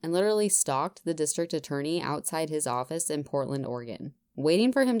silencers and literally stalked the district attorney outside his office in Portland, Oregon,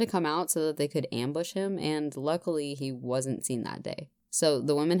 waiting for him to come out so that they could ambush him, and luckily he wasn't seen that day. So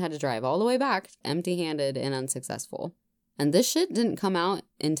the women had to drive all the way back, empty-handed and unsuccessful. And this shit didn't come out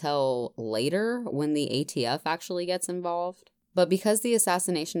until later when the ATF actually gets involved. But because the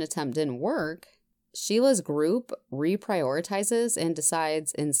assassination attempt didn't work, Sheila's group reprioritizes and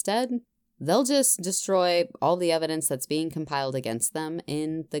decides instead they'll just destroy all the evidence that's being compiled against them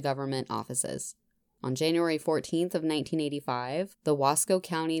in the government offices. On January 14th of 1985, the Wasco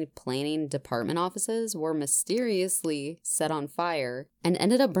County Planning Department offices were mysteriously set on fire and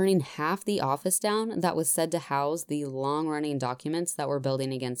ended up burning half the office down that was said to house the long-running documents that were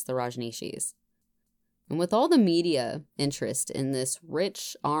building against the Rajneeshees. And with all the media interest in this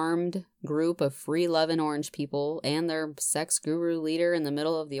rich, armed group of free-loving orange people and their sex guru leader in the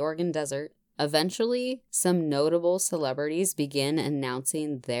middle of the Oregon desert, eventually some notable celebrities begin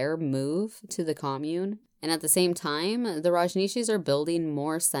announcing their move to the commune. And at the same time, the Rajneeshees are building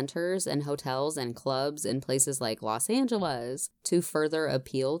more centers and hotels and clubs in places like Los Angeles to further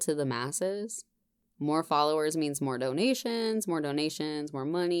appeal to the masses. More followers means more donations, more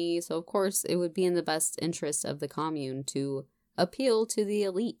money. So, of course, it would be in the best interest of the commune to appeal to the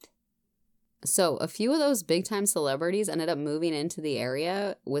elite. So, a few of those big-time celebrities ended up moving into the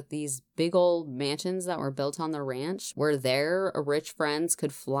area with these big old mansions that were built on the ranch where their rich friends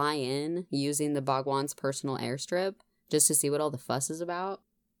could fly in using the Bhagwan's personal airstrip just to see what all the fuss is about.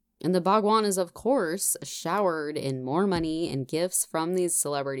 And the Bhagwan is, of course, showered in more money and gifts from these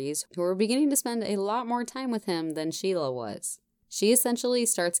celebrities who are beginning to spend a lot more time with him than Sheila was. She essentially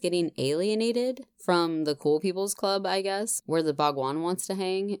starts getting alienated from the cool people's club, I guess, where the Bhagwan wants to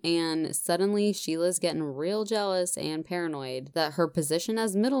hang, and suddenly Sheila's getting real jealous and paranoid that her position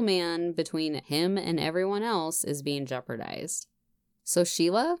as middleman between him and everyone else is being jeopardized. So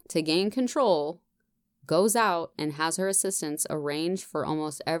Sheila, to gain control, goes out and has her assistants arrange for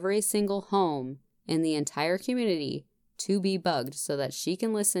almost every single home in the entire community to be bugged so that she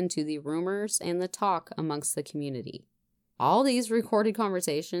can listen to the rumors and the talk amongst the community. All these recorded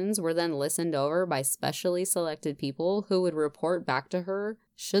conversations were then listened over by specially selected people who would report back to her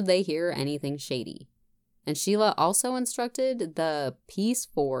should they hear anything shady. And Sheila also instructed the Peace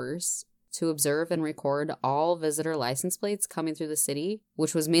Force to observe and record all visitor license plates coming through the city,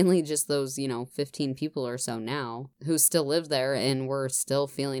 which was mainly just those, 15 people or so now, who still lived there and were still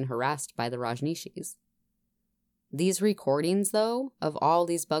feeling harassed by the Rajneeshees. These recordings, though, of all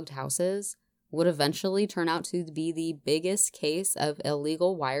these bugged houses would eventually turn out to be the biggest case of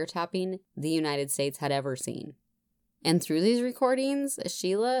illegal wiretapping the United States had ever seen. And through these recordings,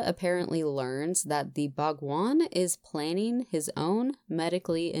 Sheila apparently learns that the Bhagwan is planning his own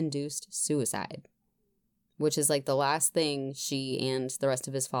medically induced suicide, which is like the last thing she and the rest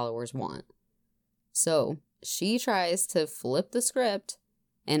of his followers want. So she tries to flip the script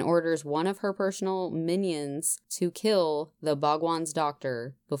and orders one of her personal minions to kill the Bhagwan's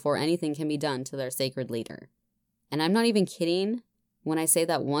doctor before anything can be done to their sacred leader. And I'm not even kidding when I say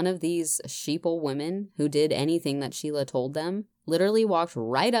that one of these sheeple women who did anything that Sheila told them literally walked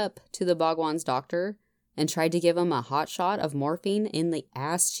right up to the Bhagwan's doctor and tried to give him a hot shot of morphine in the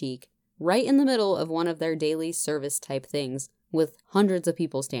ass cheek right in the middle of one of their daily service type things with hundreds of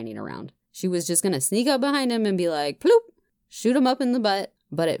people standing around. She was just going to sneak up behind him and be like, ploop, shoot him up in the butt.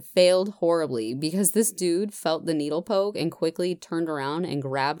 But it failed horribly because this dude felt the needle poke and quickly turned around and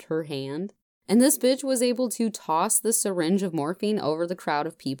grabbed her hand. And this bitch was able to toss the syringe of morphine over the crowd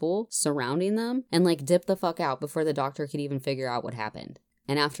of people surrounding them and dip the fuck out before the doctor could even figure out what happened.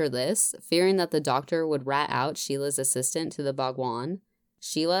 And after this, fearing that the doctor would rat out Sheila's assistant to the Bhagwan,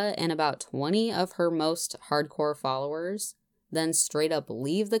 Sheila and about 20 of her most hardcore followers then straight up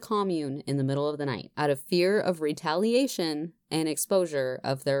leave the commune in the middle of the night out of fear of retaliation and exposure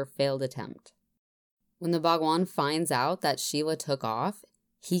of their failed attempt. When the Bhagwan finds out that Sheila took off,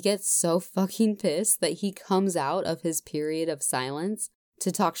 he gets so fucking pissed that he comes out of his period of silence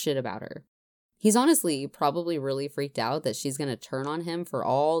to talk shit about her. He's honestly probably really freaked out that she's going to turn on him for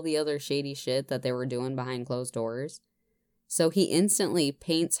all the other shady shit that they were doing behind closed doors. So he instantly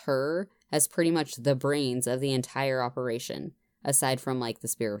paints her as pretty much the brains of the entire operation, aside from the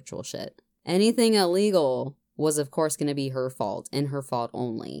spiritual shit. Anything illegal was of course going to be her fault and her fault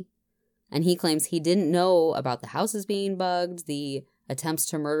only. And he claims he didn't know about the houses being bugged, the attempts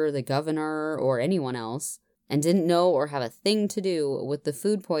to murder the governor or anyone else, and didn't know or have a thing to do with the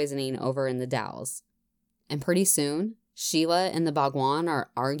food poisoning over in the Dalles. And pretty soon, Sheila and the Bhagwan are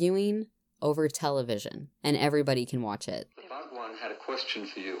arguing over television, and everybody can watch it. The Bhagwan had a question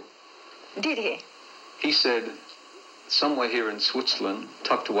for you. Did he? He said, somewhere here in Switzerland,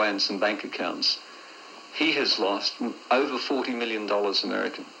 tucked away in some bank accounts, he has lost over $40 million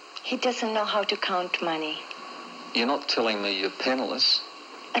American. He doesn't know how to count money. You're not telling me you're penniless?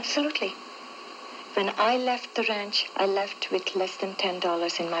 Absolutely. When I left the ranch, I left with less than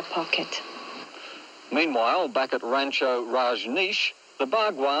 $10 in my pocket. Meanwhile, back at Rancho Rajneesh, the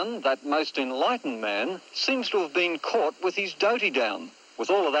Bhagwan, that most enlightened man, seems to have been caught with his doty down. With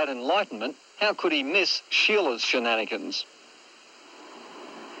all of that enlightenment, how could he miss Sheila's shenanigans?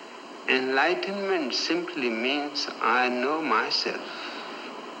 Enlightenment simply means I know myself.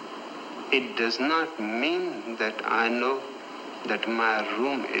 It does not mean that I know that my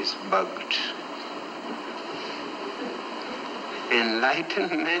room is bugged.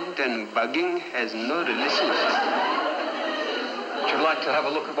 Enlightenment and bugging has no relationship. Would you like to have a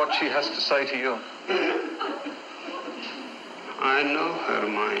look at what she has to say to you? I know her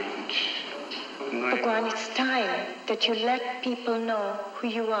mind. Bhagwan, it's time that you let people know who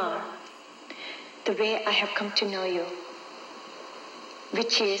you are, the way I have come to know you,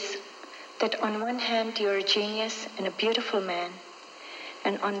 which is that on one hand you're a genius and a beautiful man,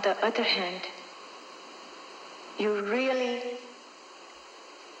 and on the other hand, you really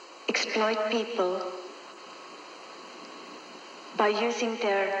exploit people by using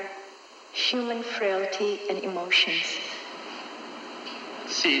their human frailty and emotions.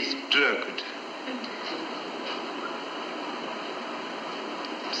 She is drugged.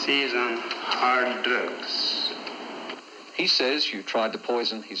 She is on hard drugs. He says you tried to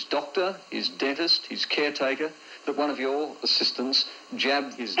poison his doctor, his dentist, his caretaker, that one of your assistants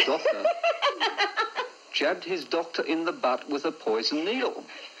jabbed his doctor in the butt with a poison needle.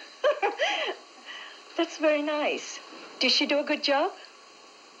 That's very nice. Did she do a good job?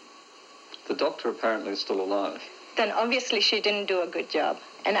 The doctor apparently is still alive. Then obviously she didn't do a good job.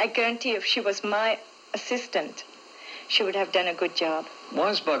 And I guarantee if she was my assistant, she would have done a good job. Why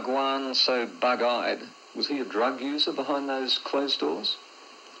is Bhagwan so bug-eyed? Was he a drug user behind those closed doors?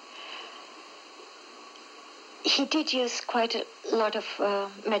 He did use quite a lot of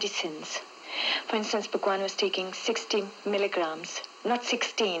medicines. For instance, Bhagwan was taking 60 milligrams, not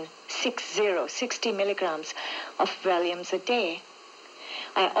 16, 60 milligrams of Valiums a day.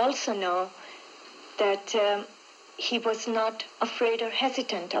 I also know that he was not afraid or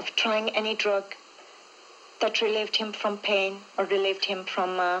hesitant of trying any drug that relieved him from pain or relieved him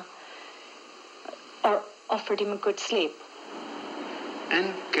from, or offered him a good sleep.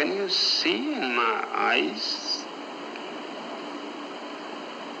 And can you see in my eyes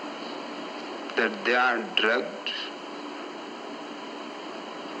that they are drugged?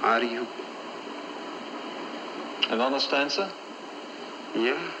 Are you? An honest answer?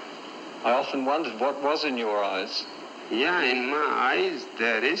 Yeah. I often wondered what was in your eyes. Yeah, in my eyes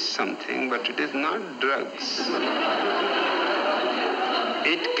there is something, but it is not drugs.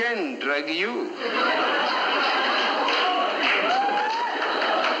 It can drug you.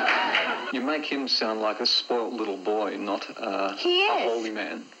 You make him sound like a spoiled little boy, not a holy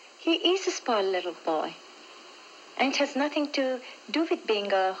man. He is a spoiled little boy. And it has nothing to do with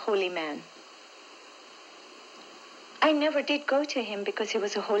being a holy man. I never did go to him because he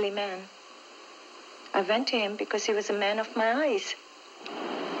was a holy man. I went to him because he was a man of my eyes.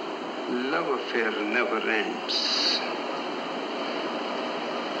 Love affair never ends.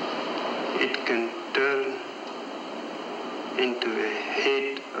 It can turn into a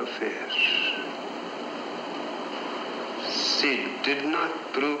hate affair. She did not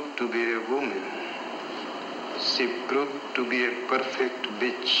prove to be a woman. She proved to be a perfect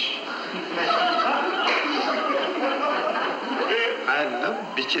bitch. I love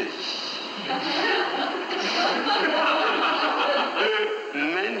bitches.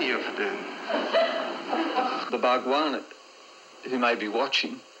 Many of them. The Bhagwan, who may be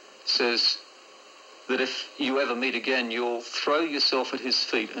watching, says that if you ever meet again, you'll throw yourself at his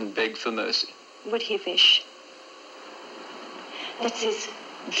feet and beg for mercy. Would he wish? That's his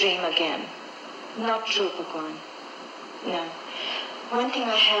dream again. Not true, Bhagwan. No. One thing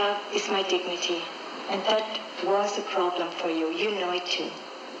I have is my dignity. And that was a problem for you. You know it too.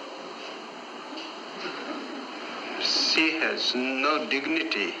 She has no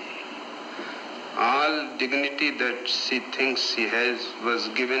dignity. All dignity that she thinks she has was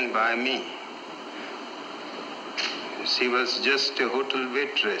given by me. She was just a hotel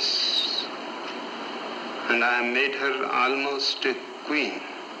waitress. And I made her almost a queen.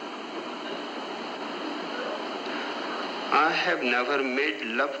 I have never made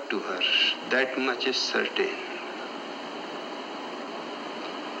love to her. That much is certain.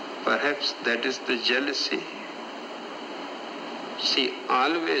 Perhaps that is the jealousy. She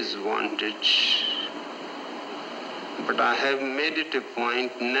always wanted, but I have made it a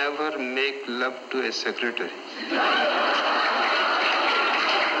point never make love to a secretary.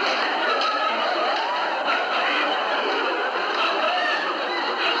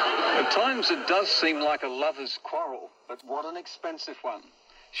 At times it does seem like a lover's quarrel, but what an expensive one.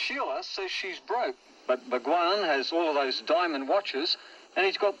 Sheila says she's broke, but Bhagwan has all of those diamond watches, and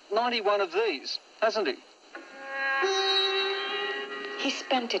he's got 91 of these, hasn't he? He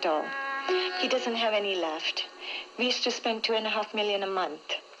spent it all. He doesn't have any left. We used to spend $2.5 million a month.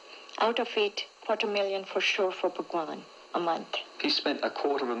 Out of it, $250,000 for sure for Bhagwan a month. He spent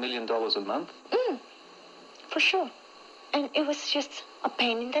 $250,000 a month? For sure. And it was just a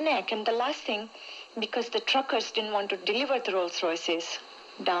pain in the neck. And the last thing, because the truckers didn't want to deliver the Rolls Royces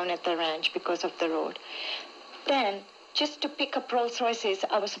down at the ranch because of the road. Then, just to pick up Rolls Royces,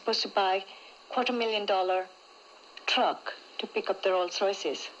 I was supposed to buy $250,000 truck to pick up the Rolls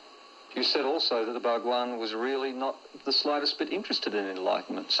Royces. You said also that the Bhagwan was really not the slightest bit interested in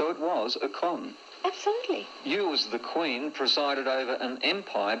enlightenment, so it was a con. Absolutely. You, as the Queen, presided over an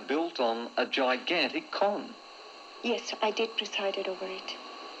empire built on a gigantic con. Yes, I did preside over it.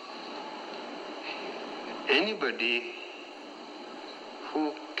 Anybody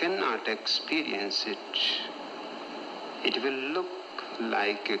who cannot experience it, it will look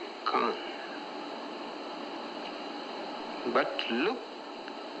like a con. But look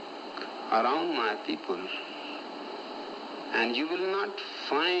around my people, and you will not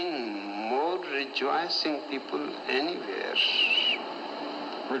find more rejoicing people anywhere.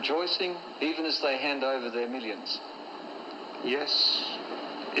 Rejoicing even as they hand over their millions? Yes,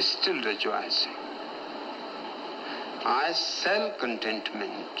 still rejoicing. I sell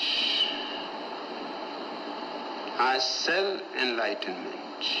contentment. I sell enlightenment.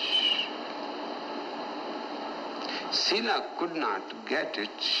 Sila could not get it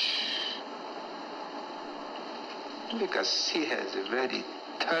because she has a very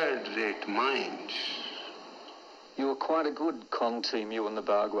third-rate mind. You were quite a good con team, you and the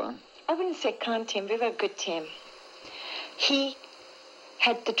Bhagwan. I wouldn't say con team, we were a good team. He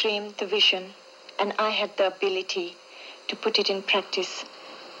had the dream, the vision, and I had the ability to put it in practice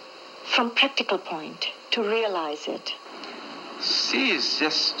from practical point to realize it. She is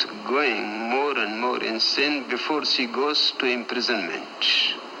just going more and more insane before she goes to imprisonment.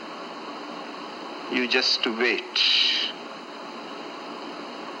 You just wait.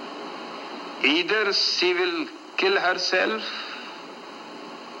 Either she will kill herself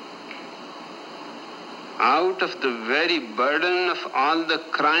out of the very burden of all the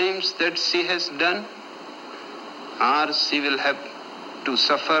crimes that she has done, or she will have to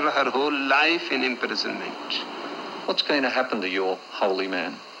suffer her whole life in imprisonment. What's going to happen to your holy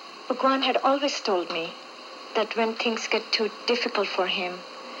man? Bhagwan had always told me that when things get too difficult for him,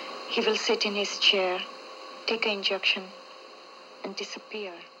 he will sit in his chair, take an injection, and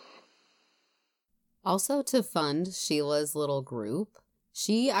disappear. Also, to fund Sheila's little group,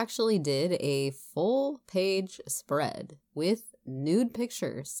 she actually did a full-page spread with nude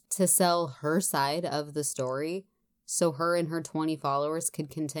pictures to sell her side of the story so her and her 20 followers could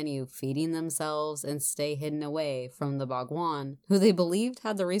continue feeding themselves and stay hidden away from the Bhagwan, who they believed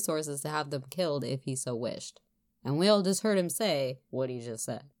had the resources to have them killed if he so wished. And we all just heard him say what he just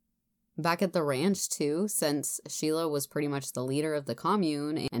said. Back at the ranch, too, since Sheila was pretty much the leader of the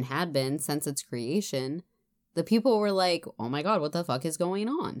commune and had been since its creation, the people were like, oh my god, what the fuck is going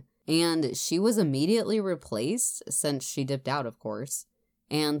on? And she was immediately replaced, since she dipped out, of course.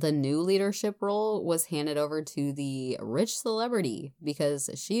 And the new leadership role was handed over to the rich celebrity, because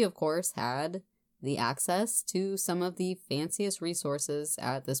she, of course, had the access to some of the fanciest resources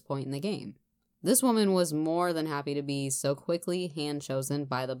at this point in the game. This woman was more than happy to be so quickly hand-chosen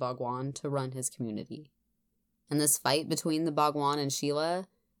by the Bhagwan to run his community. And this fight between the Bhagwan and Sheila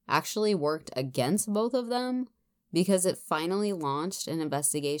actually worked against both of them because it finally launched an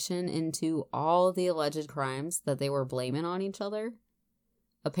investigation into all the alleged crimes that they were blaming on each other.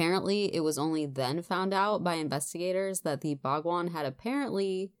 Apparently, it was only then found out by investigators that the Bhagwan had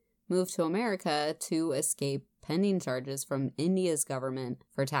apparently moved to America to escape pending charges from India's government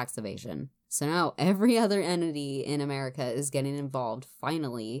for tax evasion. So now every other entity in America is getting involved,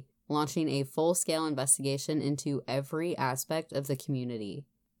 finally, launching a full-scale investigation into every aspect of the community.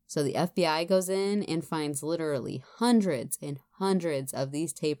 So the FBI goes in and finds literally hundreds and hundreds of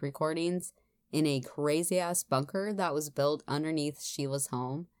these tape recordings in a crazy-ass bunker that was built underneath Sheila's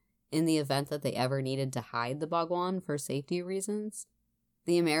home in the event that they ever needed to hide the Bhagwan for safety reasons.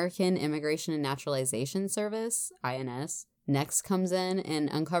 The American Immigration and Naturalization Service, INS, next comes in and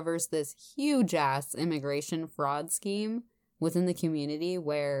uncovers this huge-ass immigration fraud scheme within the community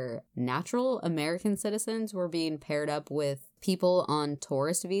where natural American citizens were being paired up with people on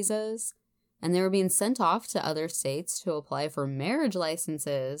tourist visas, and they were being sent off to other states to apply for marriage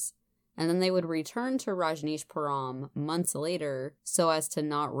licenses, and then they would return to Rajneeshpuram months later so as to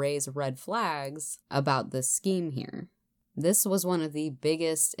not raise red flags about this scheme here. This was one of the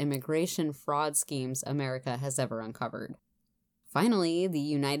biggest immigration fraud schemes America has ever uncovered. Finally, the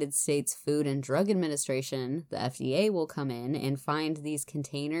United States Food and Drug Administration, the FDA, will come in and find these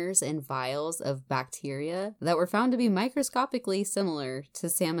containers and vials of bacteria that were found to be microscopically similar to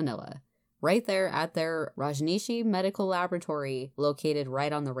Salmonella, right there at their Rajneeshee Medical Laboratory located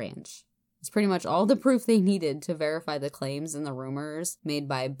right on the ranch. It's pretty much all the proof they needed to verify the claims and the rumors made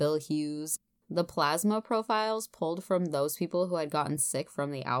by Bill Hughes. The plasma profiles pulled from those people who had gotten sick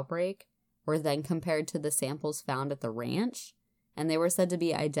from the outbreak were then compared to the samples found at the ranch, and they were said to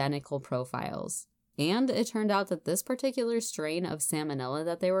be identical profiles. And it turned out that this particular strain of Salmonella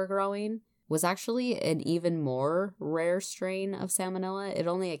that they were growing was actually an even more rare strain of Salmonella. It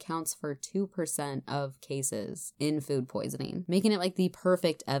only accounts for 2% of cases in food poisoning, making it like the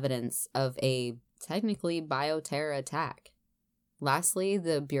perfect evidence of a technically bioterror attack. Lastly,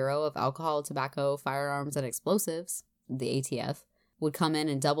 the Bureau of Alcohol, Tobacco, Firearms, and Explosives, the ATF, would come in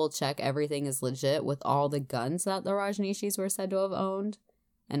and double check everything is legit with all the guns that the Rajneeshees were said to have owned.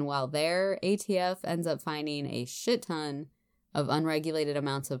 And while there, ATF ends up finding a shit ton of unregulated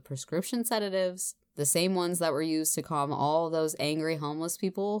amounts of prescription sedatives, the same ones that were used to calm all those angry homeless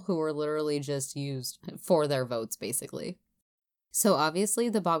people who were literally just used for their votes, basically. So obviously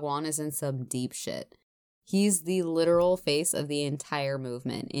the Bhagwan is in some deep shit. He's the literal face of the entire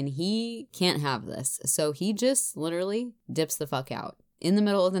movement, and he can't have this. So he just literally dips the fuck out. In the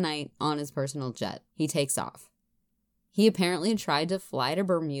middle of the night, on his personal jet, he takes off. He apparently tried to fly to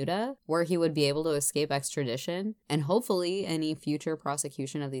Bermuda, where he would be able to escape extradition, and hopefully any future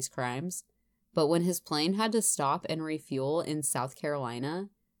prosecution of these crimes. But when his plane had to stop and refuel in South Carolina,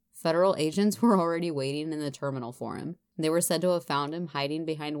 federal agents were already waiting in the terminal for him. They were said to have found him hiding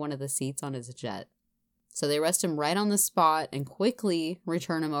behind one of the seats on his jet. So they arrest him right on the spot and quickly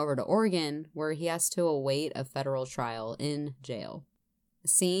return him over to Oregon, where he has to await a federal trial in jail.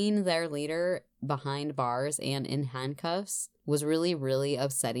 Seeing their leader behind bars and in handcuffs was really, really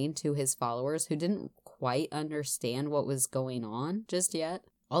upsetting to his followers who didn't quite understand what was going on just yet.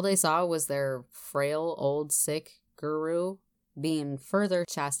 All they saw was their frail, old, sick guru being further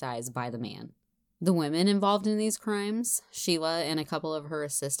chastised by the man. The women involved in these crimes, Sheila and a couple of her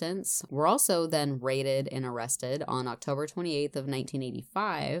assistants, were also then raided and arrested on October 28th of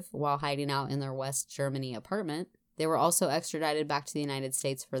 1985 while hiding out in their West Germany apartment. They were also extradited back to the United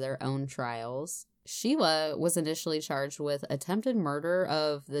States for their own trials. Sheila was initially charged with attempted murder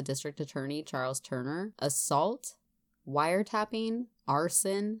of the district attorney Charles Turner, assault, wiretapping,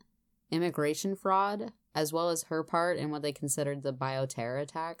 arson, immigration fraud, as well as her part in what they considered the bioterror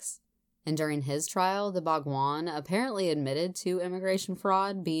attacks. And during his trial, the Bhagwan apparently admitted to immigration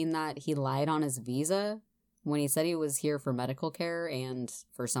fraud, being that he lied on his visa when he said he was here for medical care, and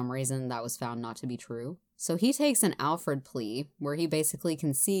for some reason that was found not to be true. So he takes an Alfred plea, where he basically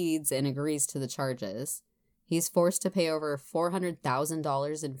concedes and agrees to the charges. He's forced to pay over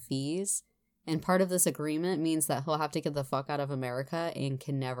 $400,000 in fees, and part of this agreement means that he'll have to get the fuck out of America and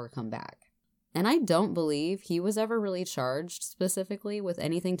can never come back. And I don't believe he was ever really charged specifically with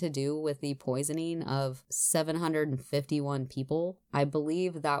anything to do with the poisoning of 751 people. I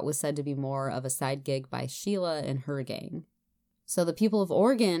believe that was said to be more of a side gig by Sheila and her gang. So the people of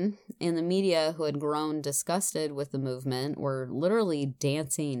Oregon and the media who had grown disgusted with the movement were literally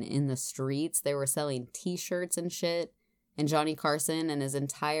dancing in the streets. They were selling t-shirts and shit. And Johnny Carson and his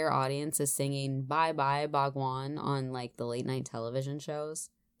entire audience is singing Bye Bye Bhagwan on like the late night television shows.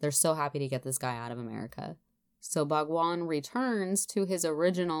 They're so happy to get this guy out of America. So Bhagwan returns to his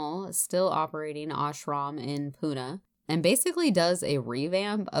original, still operating ashram in Pune and basically does a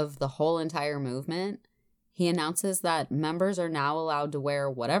revamp of the whole entire movement. He announces that members are now allowed to wear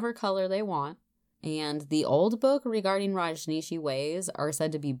whatever color they want, and the old book regarding Rajneeshi ways are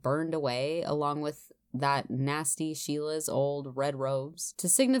said to be burned away, along with that nasty Sheila's old red robes, to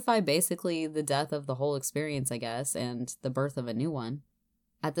signify basically the death of the whole experience, I guess, and the birth of a new one.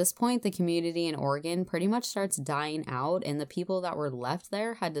 At this point, the community in Oregon pretty much starts dying out, and the people that were left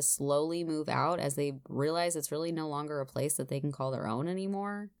there had to slowly move out as they realize it's really no longer a place that they can call their own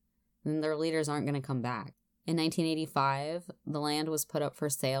anymore, and their leaders aren't going to come back. In 1985, the land was put up for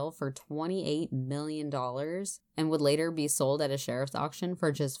sale for $28 million and would later be sold at a sheriff's auction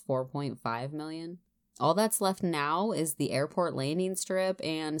for just $4.5 million. All that's left now is the airport landing strip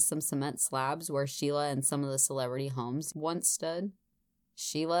and some cement slabs where Sheila and some of the celebrity homes once stood.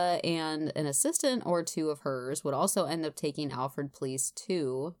 Sheila and an assistant or two of hers would also end up taking Alfred pleas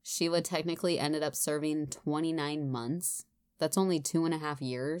too. Sheila technically ended up serving 29 months. That's only 2.5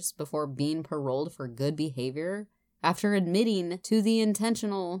 years before being paroled for good behavior after admitting to the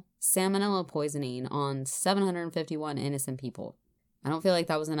intentional salmonella poisoning on 751 innocent people. I don't feel like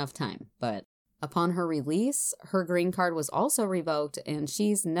that was enough time, but upon her release, her green card was also revoked and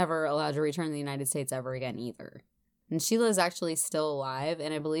she's never allowed to return to the United States ever again either. And Sheila is actually still alive,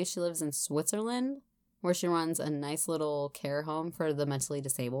 and I believe she lives in Switzerland, where she runs a nice little care home for the mentally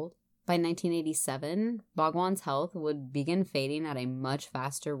disabled. By 1987, Bhagwan's health would begin fading at a much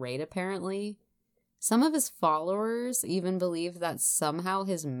faster rate, apparently. Some of his followers even believed that somehow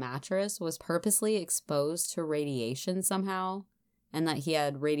his mattress was purposely exposed to radiation somehow, and that he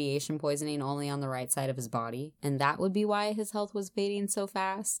had radiation poisoning only on the right side of his body, and that would be why his health was fading so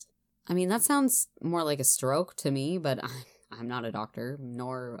fast. I mean, that sounds more like a stroke to me, but I'm not a doctor,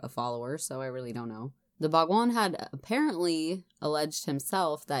 nor a follower, so I really don't know. The Bhagwan had apparently alleged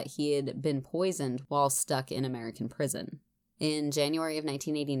himself that he had been poisoned while stuck in American prison. In January of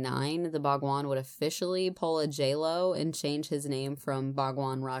 1989, the Bhagwan would officially pull a J-Lo and change his name from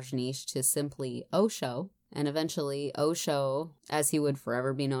Bhagwan Rajneesh to simply Osho, and eventually Osho, as he would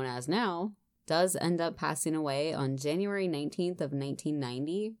forever be known as now, does end up passing away on January 19th of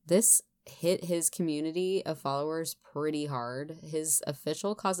 1990. This hit his community of followers pretty hard. His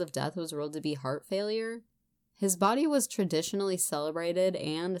official cause of death was ruled to be heart failure. His body was traditionally celebrated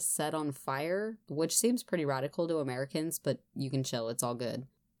and set on fire, which seems pretty radical to Americans, but you can chill, it's all good.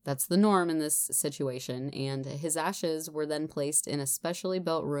 That's the norm in this situation, and his ashes were then placed in a specially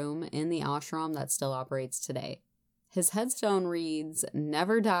built room in the ashram that still operates today. His headstone reads,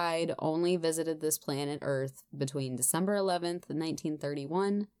 "Never died, only visited this planet Earth between December 11th,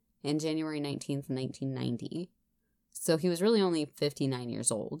 1931 and January 19th, 1990. So he was really only 59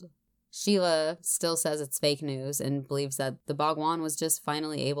 years old. Sheila still says it's fake news and believes that the Bhagwan was just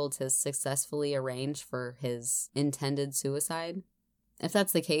finally able to successfully arrange for his intended suicide. If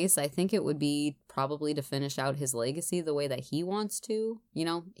that's the case, I think it would be probably to finish out his legacy the way that he wants to. You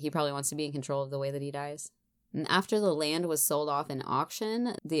know, he probably wants to be in control of the way that he dies. And after the land was sold off in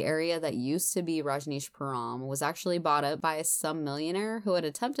auction, the area that used to be Rajneeshpuram was actually bought up by some millionaire who had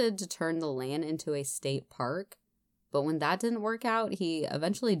attempted to turn the land into a state park. But when that didn't work out, he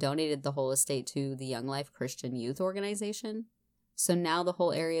eventually donated the whole estate to the Young Life Christian Youth Organization. So now the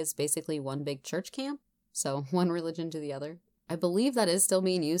whole area is basically one big church camp. So one religion to the other. I believe that is still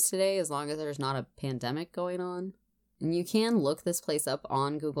being used today as long as there's not a pandemic going on. And you can look this place up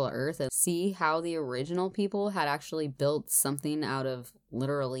on Google Earth and see how the original people had actually built something out of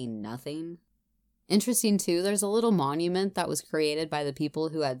literally nothing. Interesting too, there's a little monument that was created by the people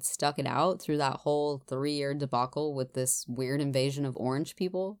who had stuck it out through that whole 3-year debacle with this weird invasion of orange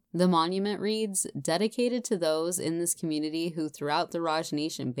people. The monument reads, "Dedicated to those in this community who throughout the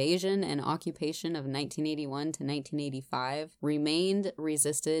Rajneesh invasion and occupation of 1981 to 1985 remained,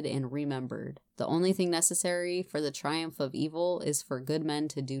 resisted, and remembered. The only thing necessary for the triumph of evil is for good men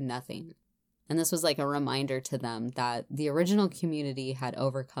to do nothing." And this was like a reminder to them that the original community had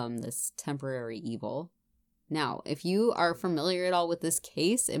overcome this temporary evil. Now, if you are familiar at all with this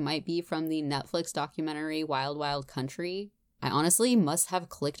case, it might be from the Netflix documentary Wild Wild Country. I honestly must have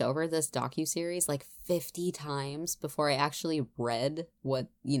clicked over this docuseries like 50 times before I actually read what,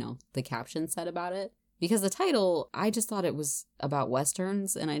 the caption said about it. Because the title, I just thought it was about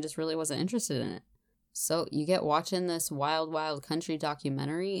Westerns and I just really wasn't interested in it. So you get watching this Wild Wild Country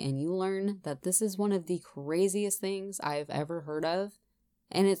documentary and you learn that this is one of the craziest things I've ever heard of.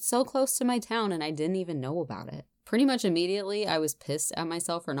 And it's so close to my town and I didn't even know about it. Pretty much immediately, I was pissed at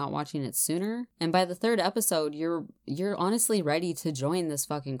myself for not watching it sooner. And by the 3rd episode, you're honestly ready to join this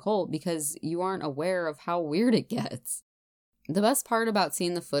fucking cult because you aren't aware of how weird it gets. The best part about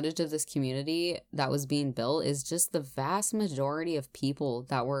seeing the footage of this community that was being built is just the vast majority of people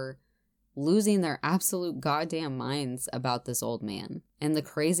that were losing their absolute goddamn minds about this old man and the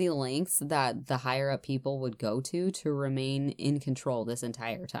crazy lengths that the higher up people would go to remain in control this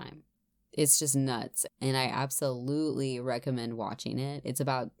entire time. It's just nuts, and I absolutely recommend watching it. It's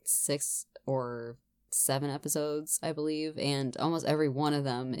about 6 or 7 episodes, I believe, and almost every one of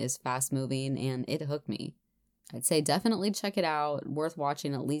them is fast moving, and it hooked me. I'd say definitely check it out, worth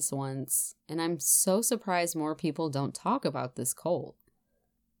watching at least once, and I'm so surprised more people don't talk about this cult.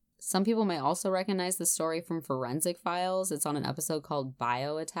 Some people may also recognize the story from Forensic Files. It's on an episode called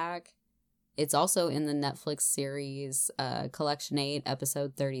Bio Attack. It's also in the Netflix series Collection 8,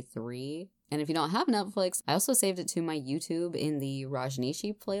 episode 33. And if you don't have Netflix, I also saved it to my YouTube in the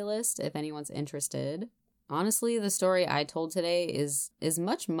Rajneeshi playlist if anyone's interested. Honestly, the story I told today is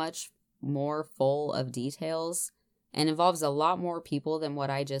much, much more full of details and involves a lot more people than what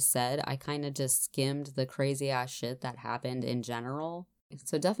I just said. I kind of just skimmed the crazy ass shit that happened in general.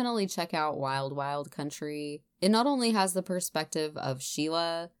 So definitely check out Wild Wild Country. It not only has the perspective of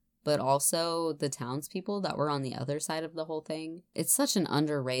Sheila, but also the townspeople that were on the other side of the whole thing. It's such an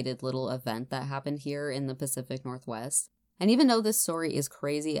underrated little event that happened here in the Pacific Northwest. And even though this story is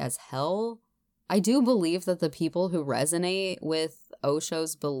crazy as hell, I do believe that the people who resonate with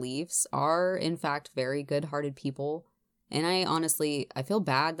Osho's beliefs are, in fact, very good-hearted people. And I feel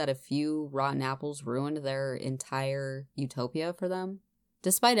bad that a few rotten apples ruined their entire utopia for them.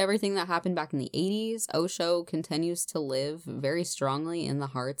 Despite everything that happened back in the 80s, Osho continues to live very strongly in the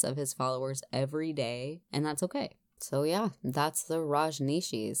hearts of his followers every day, and that's okay. So yeah, that's the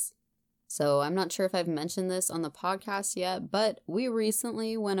Rajneeshees. So I'm not sure if I've mentioned this on the podcast yet, but we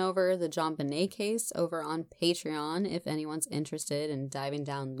recently went over the John Bonet case over on Patreon if anyone's interested in diving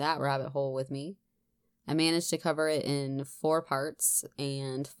down that rabbit hole with me. I managed to cover it in 4 parts,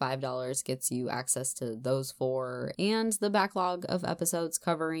 and $5 gets you access to those 4 and the backlog of episodes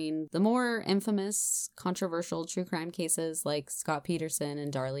covering the more infamous, controversial true crime cases like Scott Peterson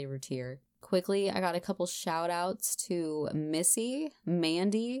and Darlie Routier. Quickly, I got a couple shout outs to Missy,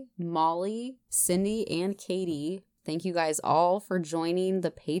 Mandy, Molly, Cindy, and Katie. Thank you guys all for joining the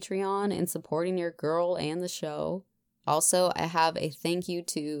Patreon and supporting your girl and the show. Also, I have a thank you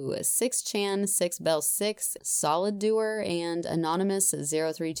to 6chan, 6bell6, Solid Doer, and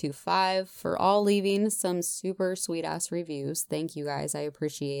Anonymous0325 for all leaving some super sweet ass reviews. Thank you guys, I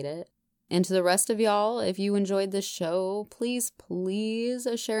appreciate it. And to the rest of y'all, if you enjoyed this show, please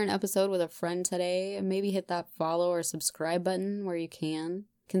share an episode with a friend today. Maybe hit that follow or subscribe button where you can.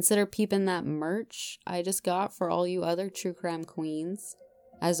 Consider peeping that merch I just got for all you other true crime queens.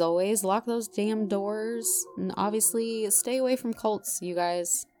 As always, lock those damn doors, and obviously stay away from cults, you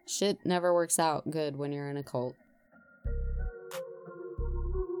guys. Shit never works out good when you're in a cult.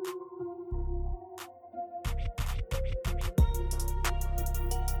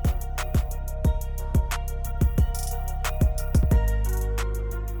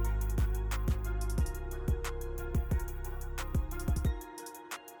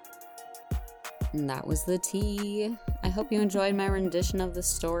 And that was the tea. I hope you enjoyed my rendition of the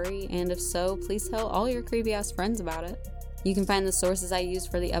story, and if so, please tell all your creepy ass friends about it. You can find the sources I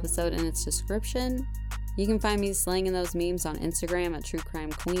used for the episode in its description. You can find me slinging those memes on Instagram at True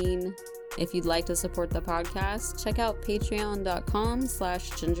Crime Queen. If you'd like to support the podcast, check out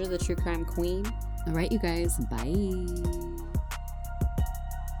patreon.com/GingerTheTrueCrimeQueen. All right, you guys, bye.